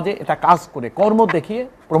 আমাদের সমাজে এটা কাজ করে কর্ম দেখিয়ে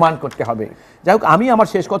প্রমাণ করতে হবে। যাই হোক, আমি আমার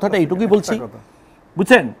শেষ কথাটা এইটুকুই বলছি,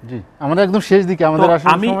 বুঝছেন? জি, আমাদের একদম শেষ দিকে, আমাদের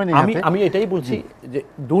আসলে সময় নেই হাতে। আমি এটাই বলছি যে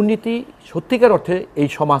দুর্নীতি সত্যিকার অর্থে এই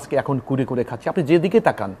সমাজকে এখন কুরে কুরে খাচ্ছে। আপনি যেদিকে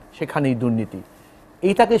তাকান সেখানেই দুর্নীতি।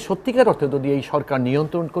 এইটাকে সত্যিকার অর্থে যদি এই সরকার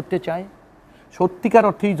নিয়ন্ত্রণ করতে চায়, সত্যিকার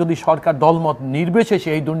অর্থেই যদি সরকার দলমত নির্বিশেষে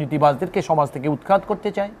এই দুর্নীতিবাজদেরকে সমাজ থেকে উৎখাত করতে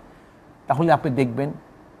চায়, তাহলে আপনি দেখবেন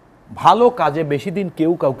ভালো কাজে বেশি দিন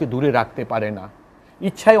কেউ কাউকে দূরে রাখতে পারে না।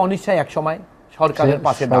 ইচ্ছায় অনিচ্ছায় একসময় সরকারের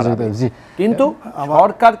পাশে দাঁড়াবে, কিন্তু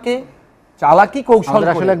সরকারকে চালাকি কৌশল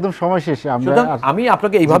আসলে একদম সময় শেষে আমি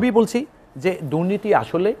আপনাকে এইভাবেই বলছি যে দুর্নীতি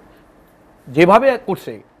আসলে যেভাবে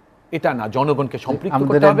করছে এটা না, জনগণকে সম্পৃক্ত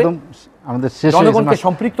করতে হবে, জনগণকে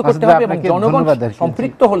সম্পৃক্ত করতে হবে, এবং জনগণ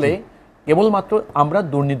সম্পৃক্ত হলে কেবলমাত্র আমরা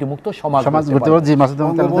দুর্নীতিমুক্ত সমাজ গড়তে পারব।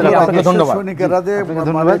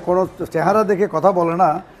 ধন্যবাদ। কোনো চেহারা দেখে কথা বলে না,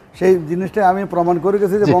 সেই জিনিসটা আমি প্রমাণ করে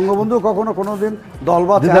গেছি যে বঙ্গবন্ধু কখনো কোনোদিন দল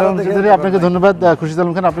বা চেহারা দেখে। আপনাকে ধন্যবাদ খুরশিদ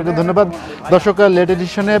আলম খান, আপনাকে ধন্যবাদ। দর্শক, লেট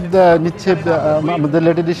এডিশনে নিচ্ছে আমাদের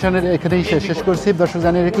লেট এডিশনের এখানেই শেষ করছি। দর্শক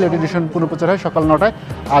জানিয়ে রেখে লেট এডিশন পুনঃপ্রচার হয় সকাল 9টায়।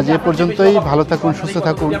 আজ এ পর্যন্তই। ভালো থাকুন, সুস্থ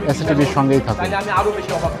থাকুন, SATVর সঙ্গেই থাকুন।